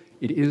tables,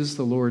 it is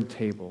the Lord's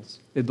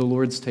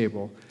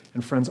table.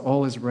 And friends,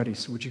 all is ready,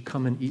 so would you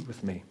come and eat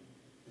with me?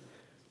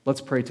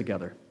 Let's pray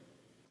together.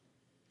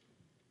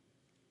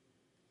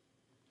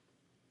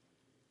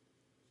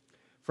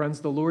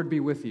 Friends, the Lord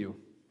be with you.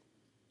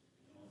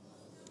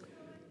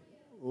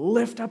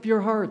 Lift up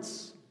your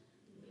hearts.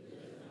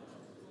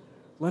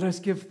 Let us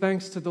give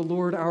thanks to the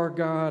Lord our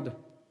God.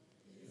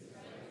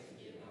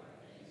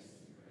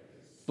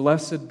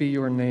 Blessed be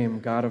your name,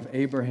 God of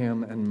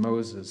Abraham and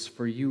Moses,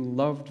 for you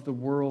loved the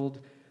world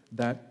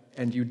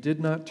and you did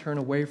not turn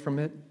away from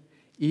it,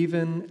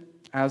 even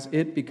as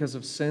it, because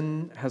of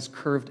sin, has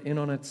curved in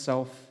on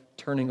itself,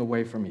 turning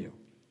away from you.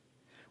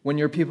 When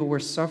your people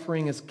were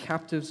suffering as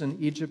captives in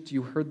Egypt,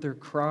 you heard their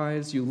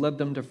cries, you led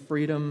them to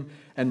freedom,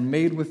 and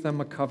made with them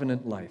a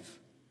covenant life.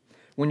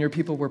 When your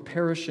people were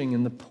perishing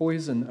in the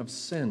poison of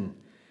sin,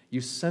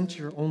 you sent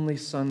your only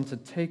Son to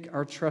take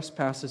our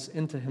trespasses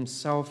into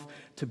himself,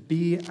 to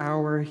be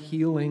our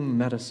healing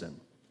medicine.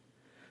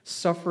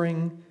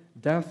 Suffering,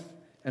 death,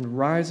 and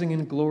rising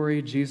in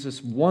glory,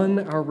 Jesus won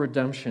our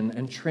redemption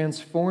and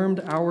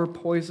transformed our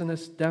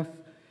poisonous death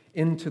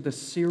into the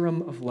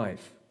serum of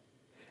life.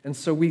 And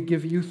so we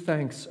give you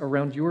thanks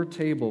around your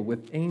table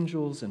with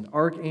angels and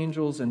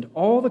archangels and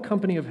all the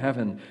company of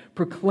heaven,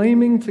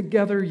 proclaiming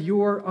together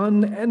your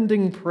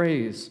unending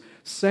praise,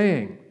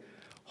 saying,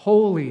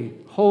 "Holy,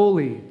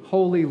 holy,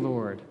 holy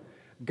Lord,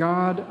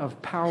 God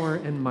of power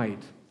and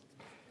might.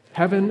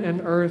 Heaven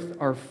and earth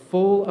are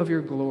full of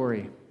your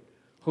glory.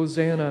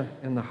 Hosanna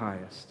in the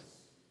highest.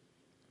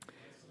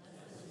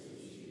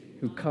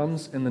 Who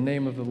comes in the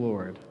name of the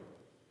Lord.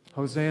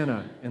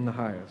 Hosanna in the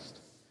highest.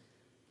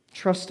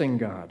 Trusting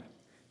God,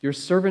 your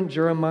servant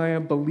Jeremiah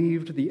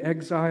believed the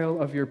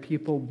exile of your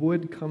people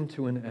would come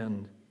to an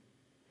end.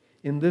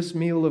 In this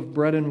meal of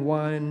bread and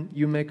wine,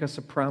 you make us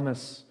a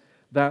promise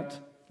that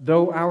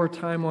though our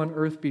time on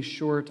earth be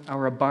short,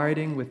 our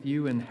abiding with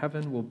you in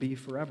heaven will be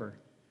forever.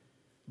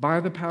 By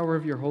the power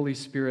of your Holy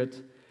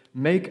Spirit,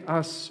 make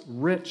us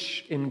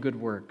rich in good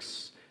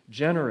works,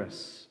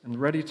 generous and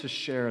ready to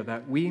share,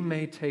 that we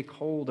may take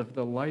hold of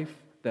the life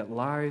that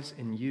lies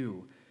in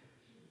you.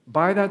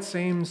 By that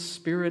same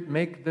Spirit,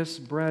 make this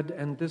bread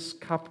and this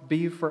cup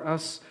be for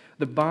us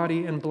the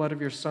body and blood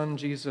of your Son,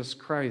 Jesus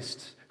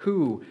Christ,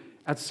 who,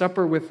 at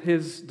supper with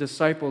his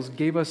disciples,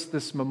 gave us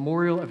this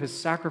memorial of his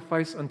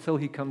sacrifice until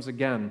he comes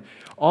again.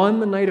 On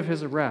the night of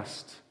his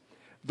arrest,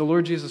 the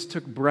Lord Jesus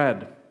took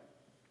bread,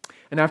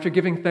 and after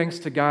giving thanks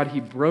to God, he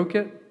broke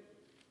it,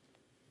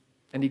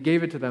 and he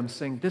gave it to them,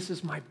 saying, "This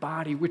is my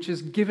body, which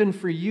is given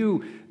for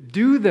you.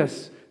 Do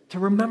this to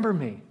remember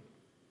me."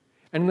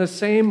 And in the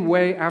same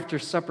way, after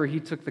supper,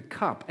 he took the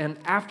cup, and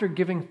after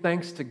giving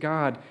thanks to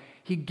God,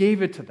 he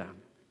gave it to them,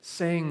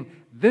 saying,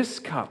 "This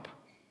cup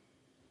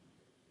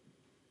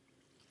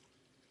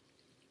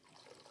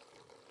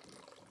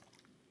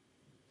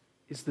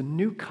is the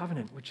new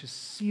covenant, which is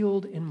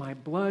sealed in my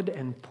blood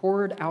and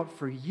poured out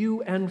for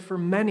you and for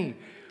many.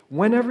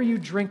 Whenever you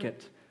drink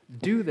it,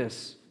 do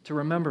this to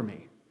remember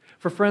me."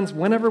 For friends,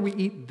 whenever we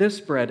eat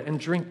this bread and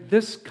drink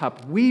this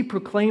cup, we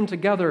proclaim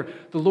together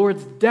the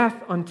Lord's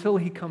death until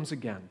he comes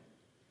again.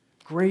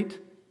 Great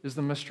is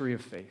the mystery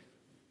of faith.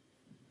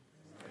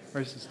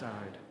 Christ has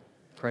died.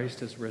 Christ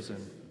has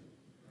risen.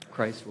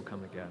 Christ will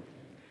come again.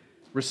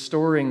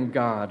 Restoring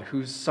God,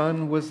 whose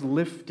Son was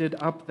lifted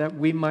up that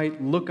we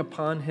might look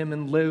upon him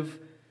and live,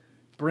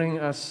 bring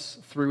us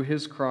through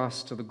his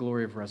cross to the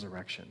glory of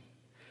resurrection.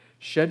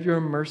 Shed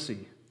your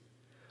mercy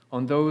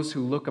on those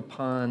who look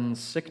upon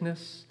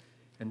sickness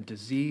and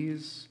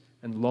disease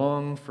and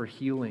long for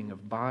healing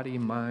of body,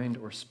 mind,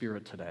 or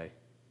spirit today.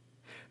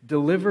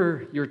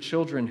 Deliver your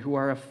children who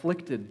are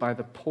afflicted by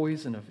the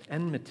poison of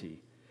enmity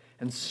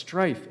and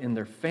strife in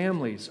their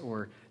families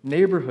or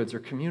neighborhoods or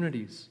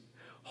communities.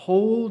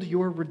 Hold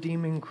your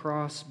redeeming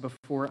cross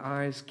before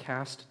eyes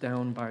cast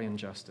down by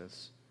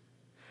injustice.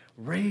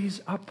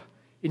 Raise up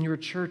in your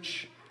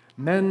church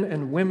men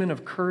and women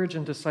of courage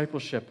and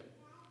discipleship.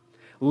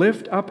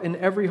 Lift up in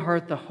every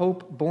heart the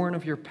hope born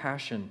of your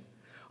passion,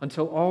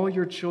 until all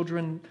your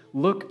children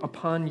look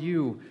upon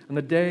you on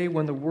the day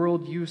when the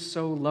world you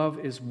so love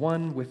is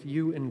one with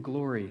you in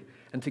glory,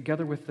 and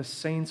together with the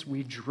saints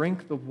we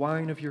drink the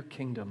wine of your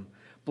kingdom.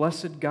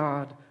 Blessed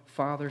God,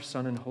 Father,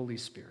 Son, and Holy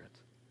Spirit.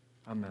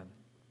 Amen.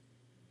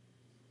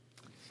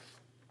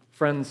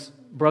 Friends,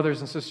 brothers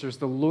and sisters,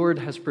 the Lord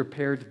has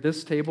prepared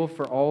this table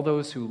for all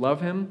those who love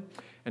him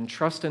and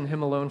trust in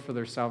him alone for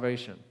their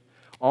salvation.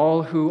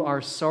 All who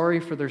are sorry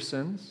for their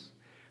sins,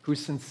 who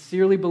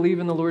sincerely believe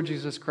in the Lord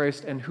Jesus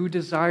Christ, and who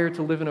desire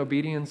to live in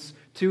obedience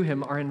to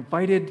him are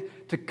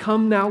invited to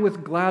come now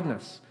with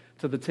gladness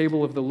to the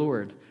table of the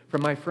Lord. For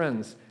my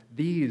friends,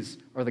 these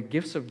are the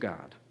gifts of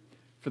God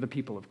for the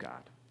people of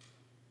God.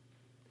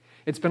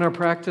 It's been our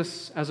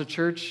practice as a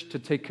church to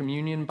take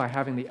communion by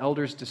having the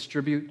elders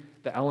distribute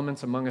the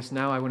elements among us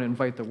now. I want to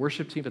invite the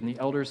worship team and the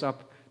elders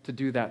up to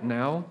do that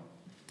now.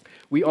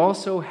 We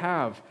also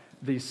have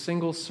the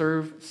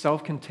single-serve,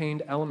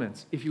 self-contained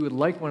elements. If you would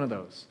like one of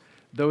those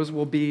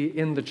will be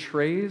in the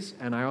trays,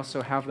 and I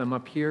also have them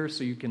up here,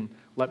 so you can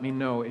let me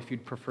know if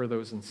you'd prefer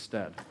those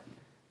instead.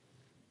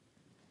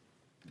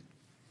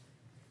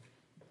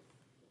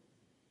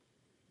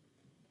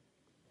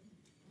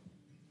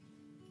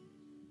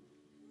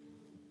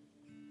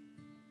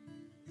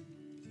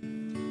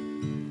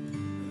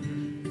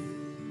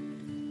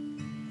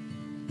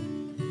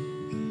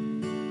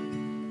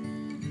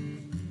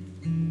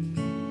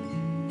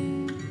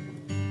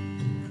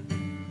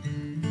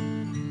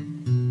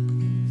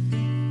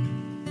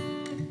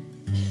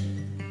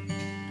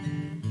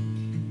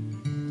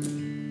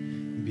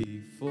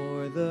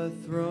 The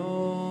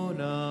throne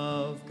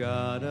of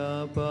God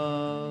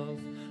above,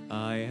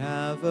 I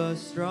have a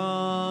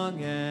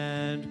strong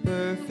and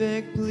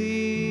perfect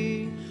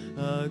plea,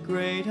 a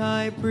great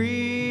high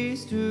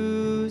priest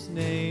whose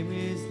name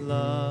is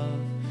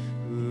love,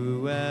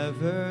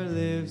 whoever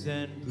lives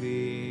and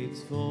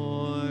pleads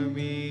for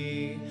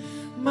me.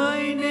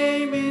 My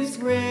name is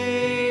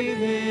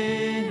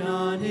graven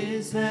on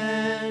his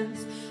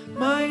hands,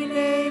 my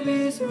name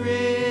is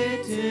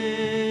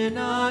written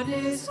on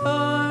his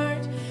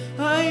heart.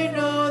 I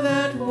know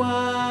that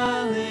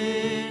while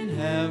in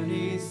heaven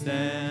he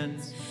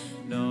stands,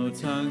 no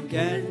tongue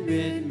can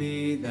bid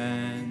me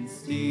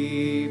thence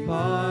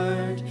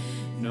depart.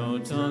 No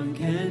tongue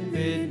can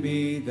bid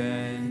me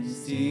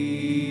thence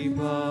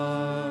depart.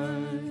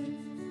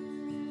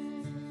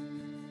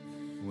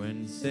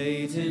 When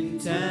Satan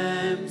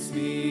tempts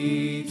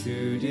me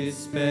to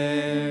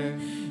despair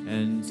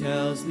and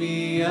tells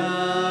me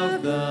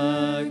of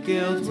the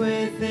guilt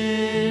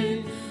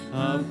within,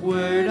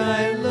 Lord,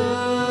 I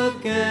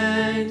look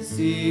and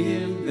see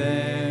him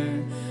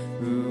there,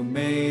 who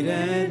made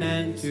an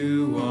end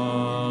to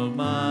all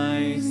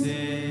my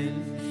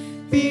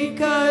sin.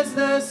 Because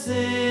the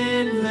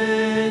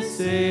sinless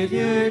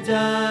Savior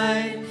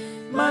died,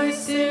 my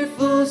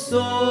sinful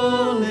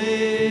soul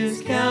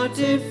is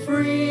counted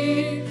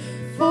free.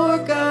 For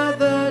God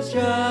the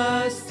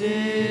just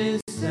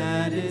is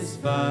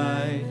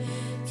satisfied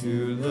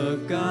to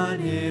look on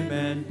him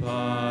and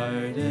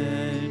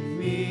pardon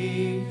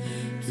me,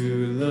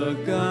 to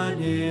look on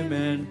him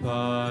and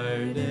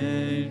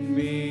pardon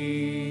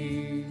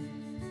me.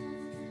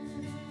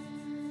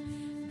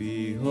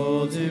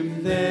 Behold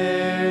him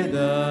there,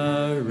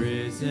 the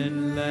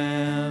risen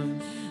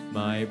Lamb,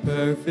 my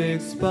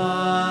perfect,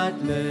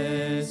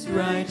 spotless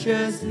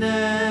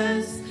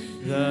righteousness,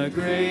 the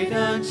great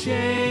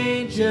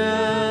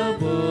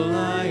unchangeable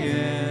I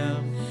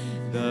am,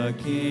 the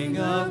King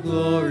of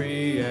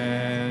glory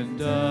and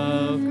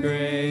of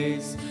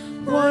grace.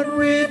 One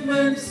with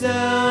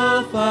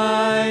himself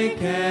I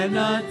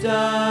cannot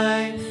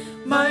die,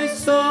 my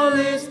soul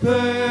is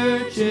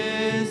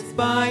purchased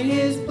by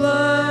his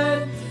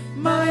blood,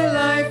 my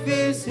life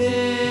is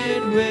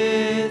hid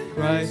with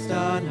Christ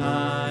on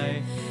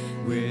high,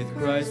 with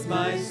Christ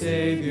my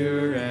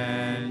Savior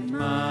and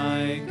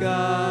my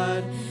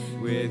God,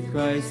 with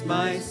Christ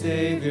my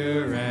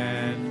Savior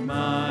and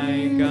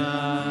my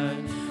God.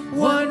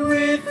 One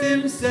with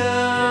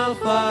himself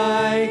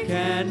I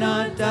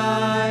cannot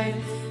die,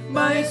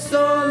 my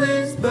soul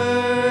is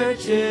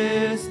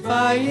purchased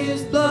by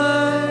his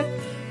blood,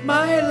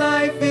 my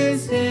life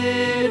is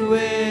hid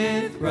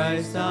with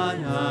Christ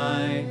on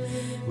high,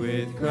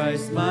 with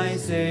Christ my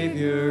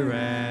Savior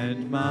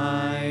and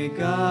my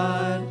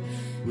God,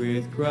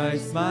 with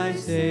Christ my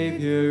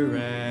Savior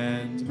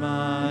and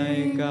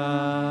my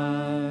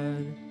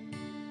God.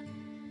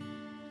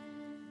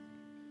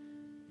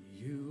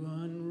 You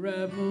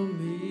unravel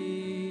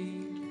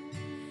me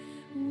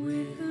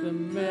with a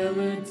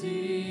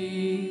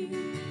melody,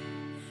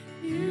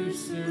 you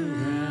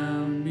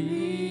surround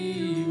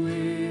me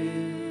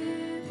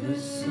with a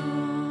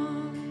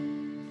song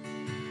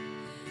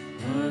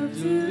of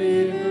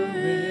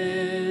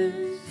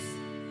deliverance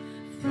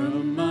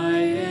from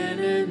my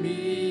enemies,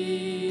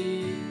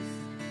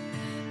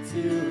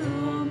 till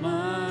all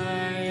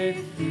my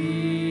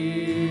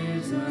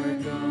fears are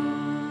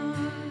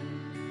gone.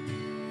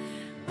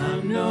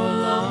 I'm no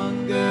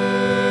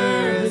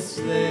longer a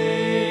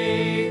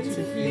slave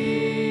to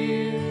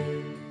fear.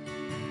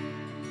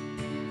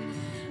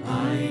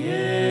 I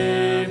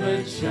am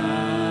a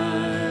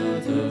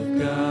child of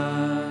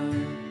God.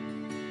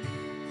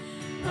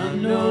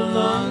 I'm no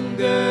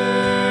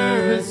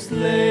longer a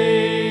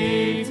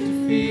slave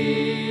to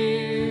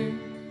fear.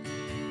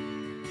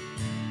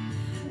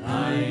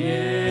 I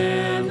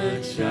am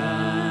a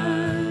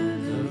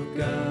child of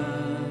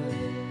God.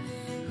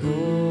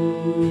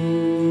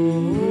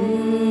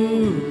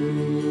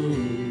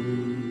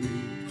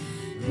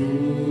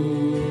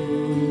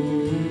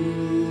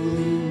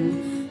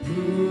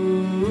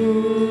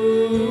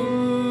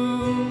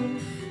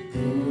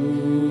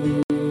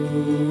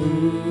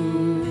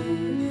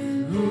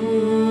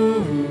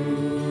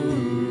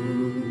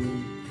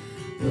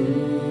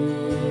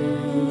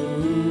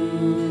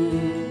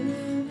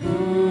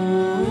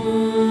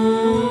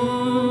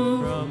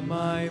 From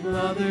my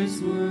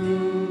mother's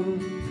womb,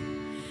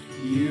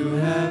 you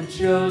have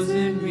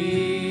chosen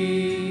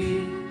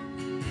me.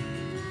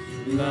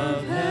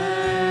 Love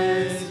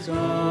has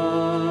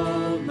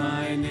called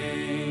my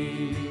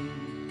name.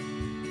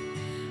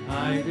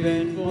 I've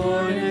been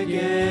born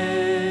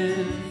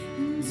again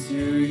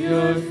into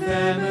your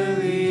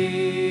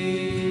family.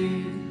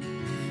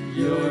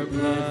 Your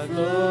blood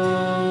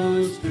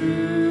flows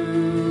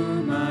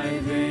through my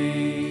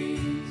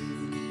veins.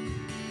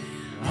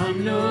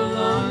 I'm no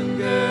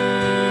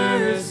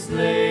longer a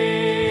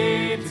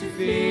slave to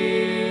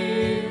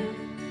fear.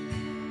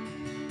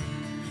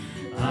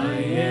 I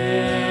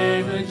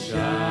am a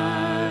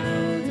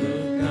child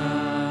of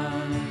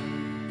God.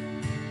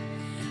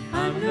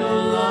 I'm no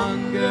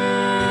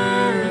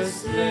longer a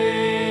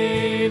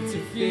slave to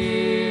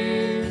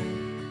fear.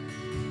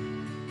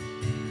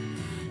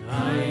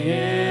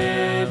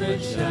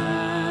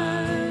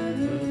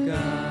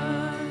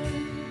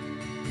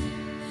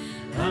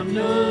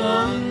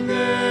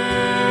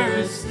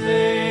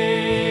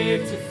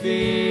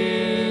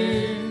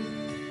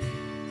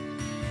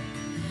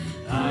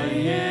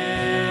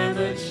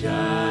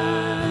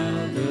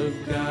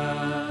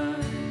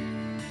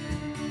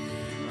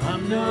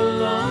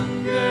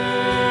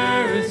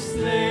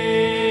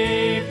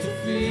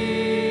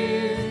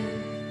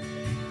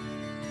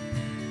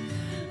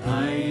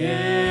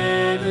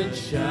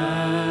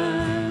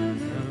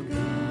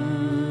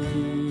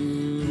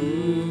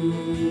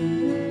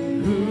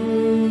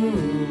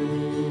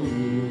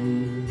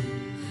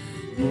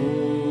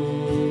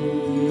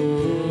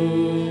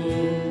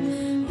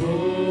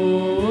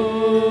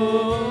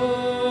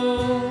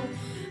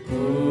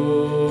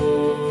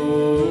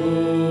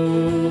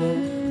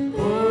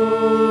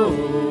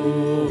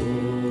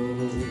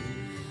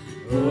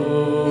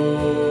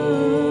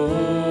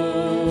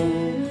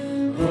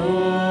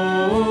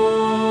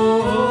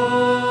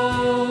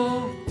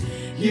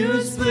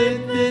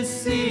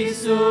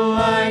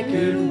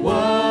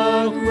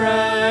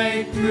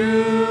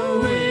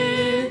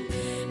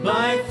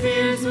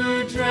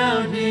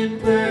 drowned in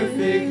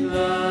perfect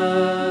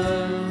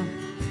love.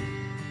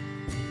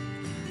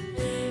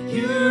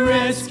 You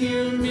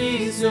rescued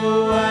me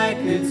so I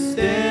could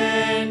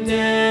stand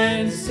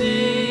and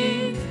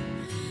sing.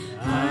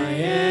 I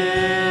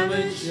am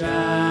a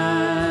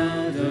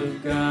child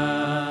of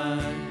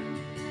God.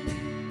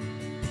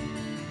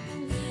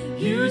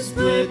 You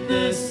split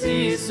the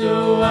sea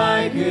so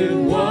I could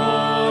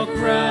walk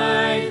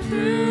right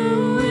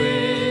through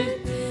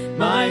it.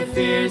 My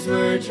fears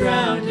were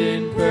drowned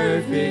in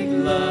perfect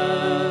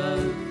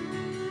love.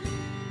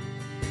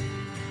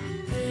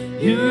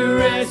 You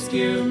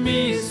rescued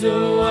me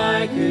so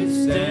I could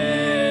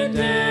stand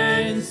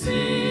and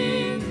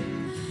sing.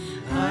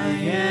 I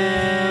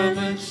am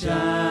a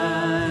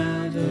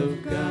child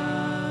of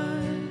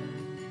God.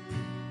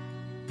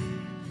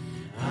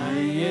 I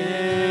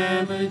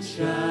am a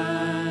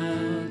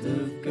child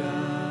of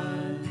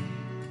God.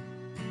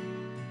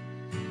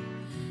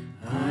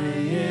 I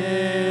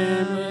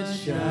am a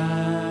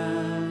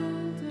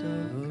child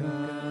of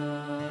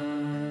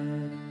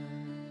God.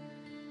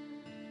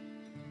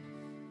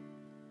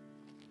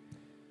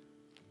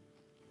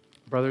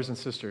 Brothers and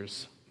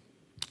sisters,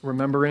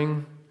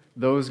 remembering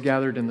those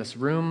gathered in this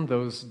room,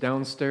 those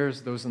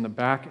downstairs, those in the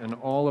back, and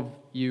all of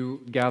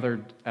you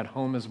gathered at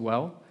home as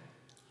well,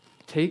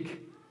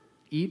 take,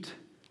 eat,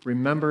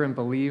 remember, and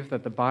believe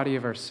that the body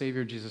of our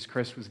Savior Jesus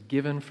Christ was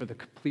given for the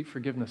complete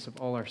forgiveness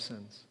of all our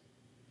sins.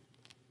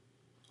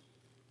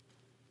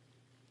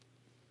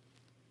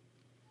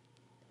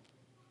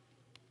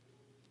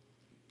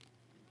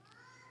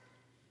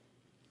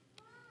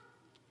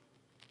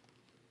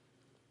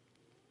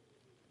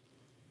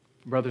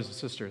 Brothers and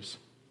sisters,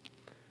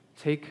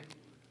 take,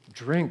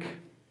 drink,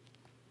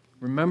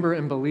 remember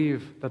and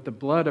believe that the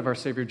blood of our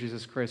Savior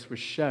Jesus Christ was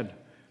shed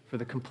for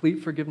the complete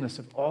forgiveness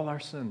of all our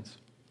sins.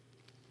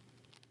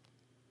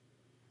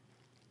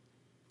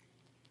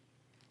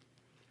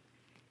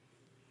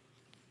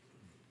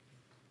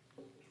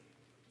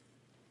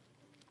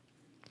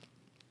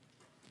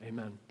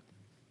 Amen.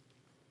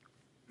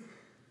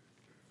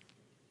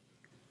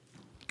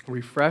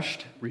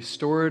 Refreshed,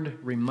 restored,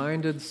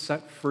 reminded,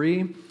 set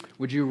free,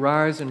 would you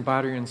rise in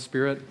body and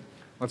spirit?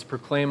 Let's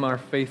proclaim our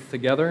faith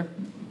together,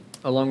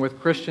 along with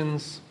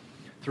Christians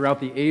throughout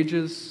the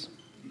ages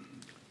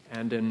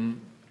and in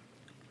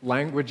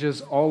languages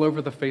all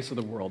over the face of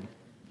the world,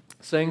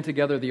 saying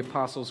together the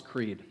Apostles'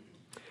 Creed.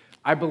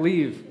 I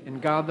believe in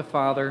God the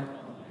Father,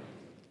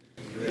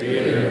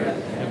 Creator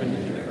of heaven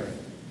and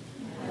earth.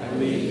 I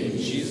believe in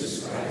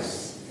Jesus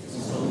Christ,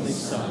 His only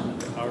Son,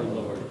 our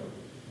Lord,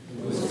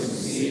 who was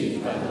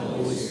conceived by the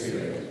Holy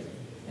Spirit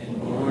and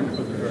born of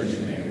the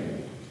Virgin Mary.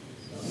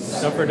 He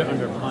suffered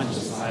under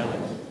Pontius Pilate,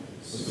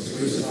 was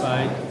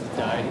crucified,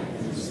 died,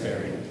 and was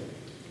buried.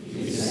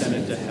 He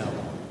descended to hell.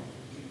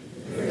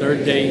 The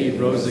third day he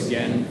rose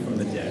again from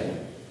the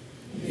dead.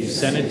 He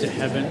ascended to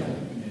heaven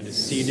and is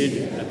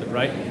seated at the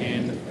right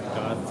hand of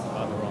God the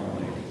Father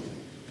Almighty.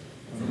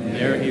 From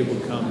there he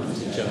will come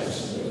to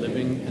judge the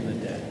living and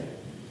the dead.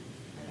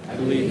 I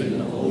believe in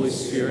the Holy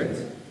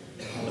Spirit,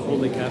 the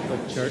Holy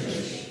Catholic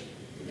Church,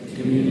 the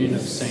communion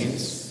of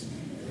saints,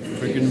 the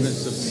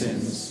forgiveness of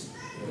sins,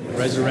 the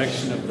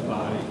resurrection of the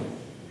body,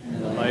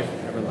 and the life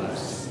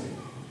everlasting.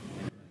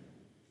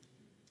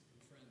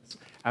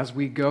 as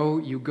we go,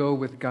 you go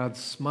with God's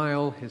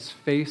smile, His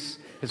face,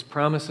 His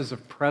promises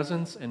of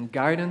presence and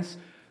guidance,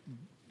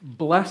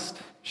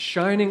 blessed,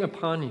 shining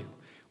upon you.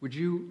 Would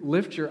you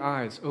lift your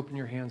eyes, open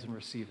your hands, and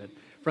receive it?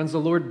 Friends, the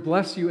Lord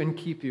bless you and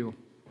keep you.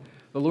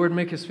 The Lord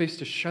make His face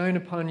to shine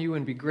upon you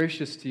and be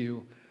gracious to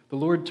you. The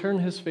Lord turn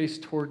His face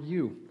toward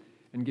you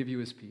and give you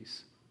His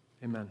peace.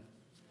 Amen.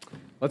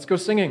 Let's go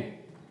singing.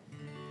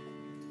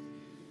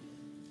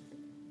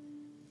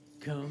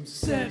 Come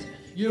set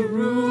your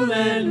rule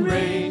and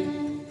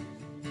reign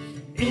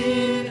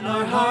in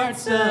our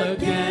hearts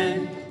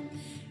again.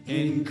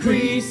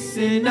 Increase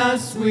in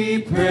us,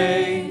 we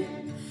pray.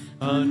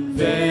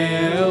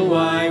 Unveil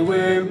why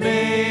we're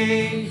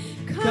made.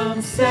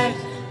 Come set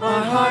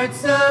our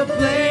hearts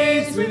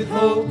ablaze with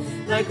hope,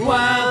 like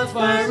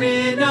wildfire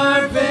in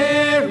our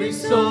very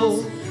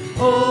souls.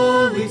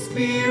 Holy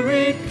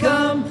Spirit,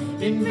 come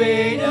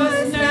invade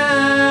us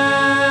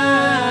now.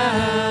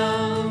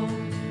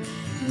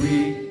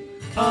 We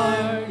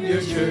are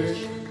your church.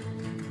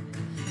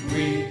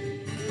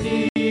 We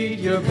need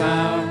your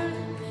power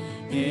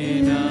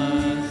in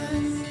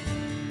us.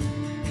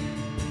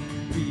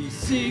 We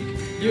seek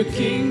your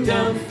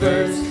kingdom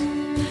first.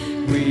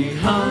 We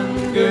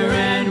hunger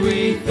and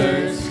we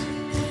thirst.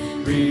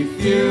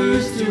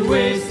 Refuse to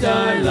waste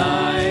our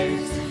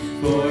lives,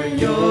 for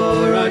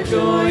you're our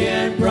joy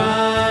and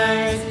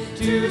prize.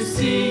 To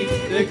see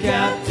the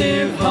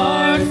captive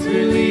hearts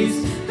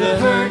release, the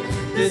hurt,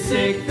 the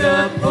sick,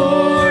 the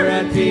poor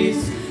at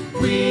peace.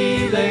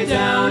 We lay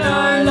down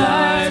our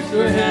lives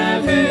for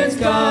heaven's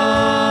cause.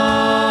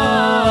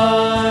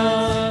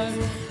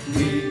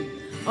 We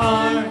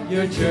are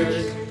your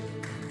church.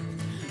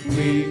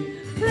 We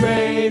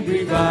pray,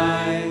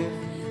 revive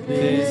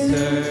this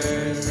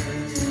earth.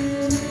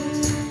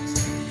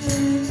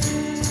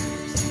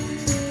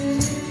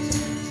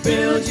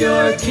 Build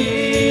your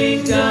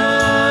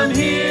kingdom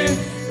here.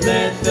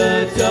 Let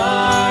the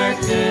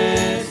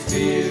darkness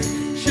fear.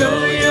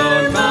 Show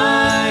your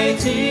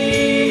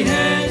mighty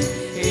hand.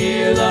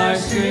 Heal our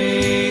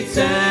streets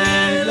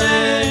and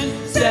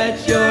land.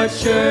 Set your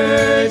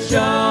church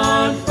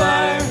on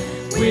fire.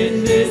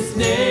 Win this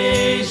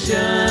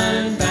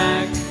nation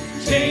back.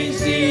 Change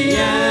the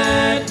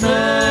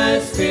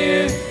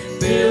atmosphere.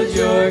 Build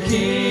your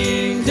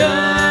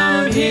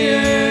kingdom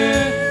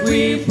here,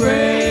 we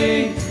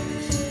pray.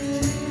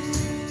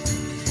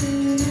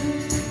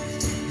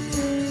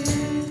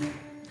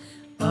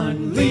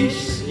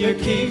 Unleash your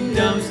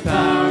kingdom's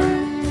power,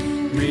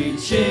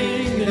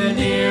 reaching the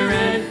near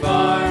and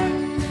far.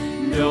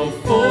 No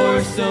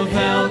force of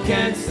hell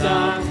can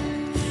stop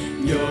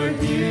your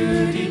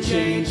beauty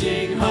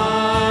changing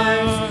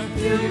heart.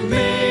 You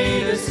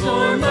made us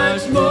for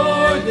much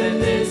more than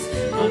this.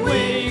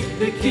 Awake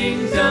the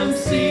kingdom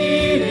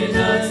seed in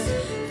us.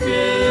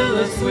 Fill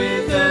us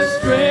with the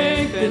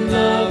strength and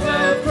love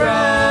of Christ.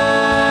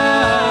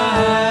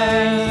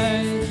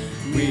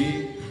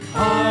 We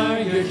are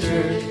your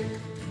church.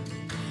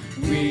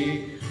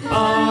 We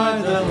are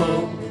the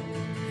hope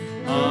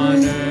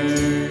on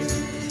earth.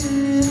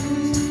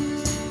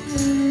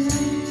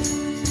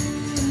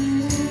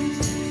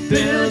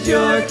 Build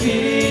your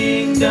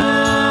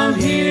kingdom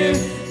here.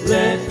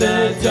 Let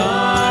the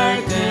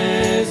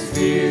darkness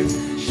fear.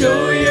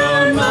 Show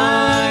your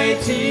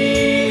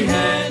mighty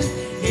hand.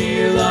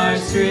 Heal our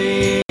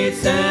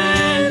streets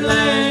and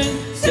land.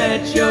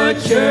 Set your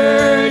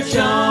church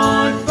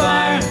on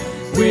fire.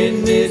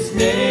 Win this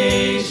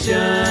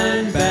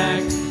nation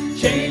back.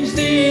 Change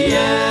the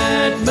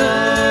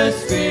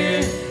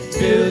atmosphere.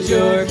 Build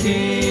your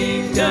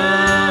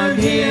kingdom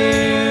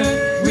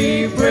here,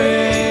 we pray.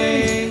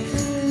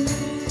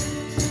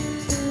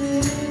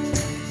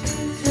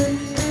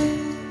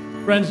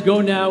 Friends,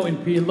 go now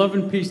in love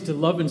and peace to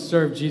love and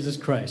serve Jesus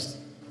Christ.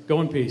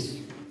 Go in peace.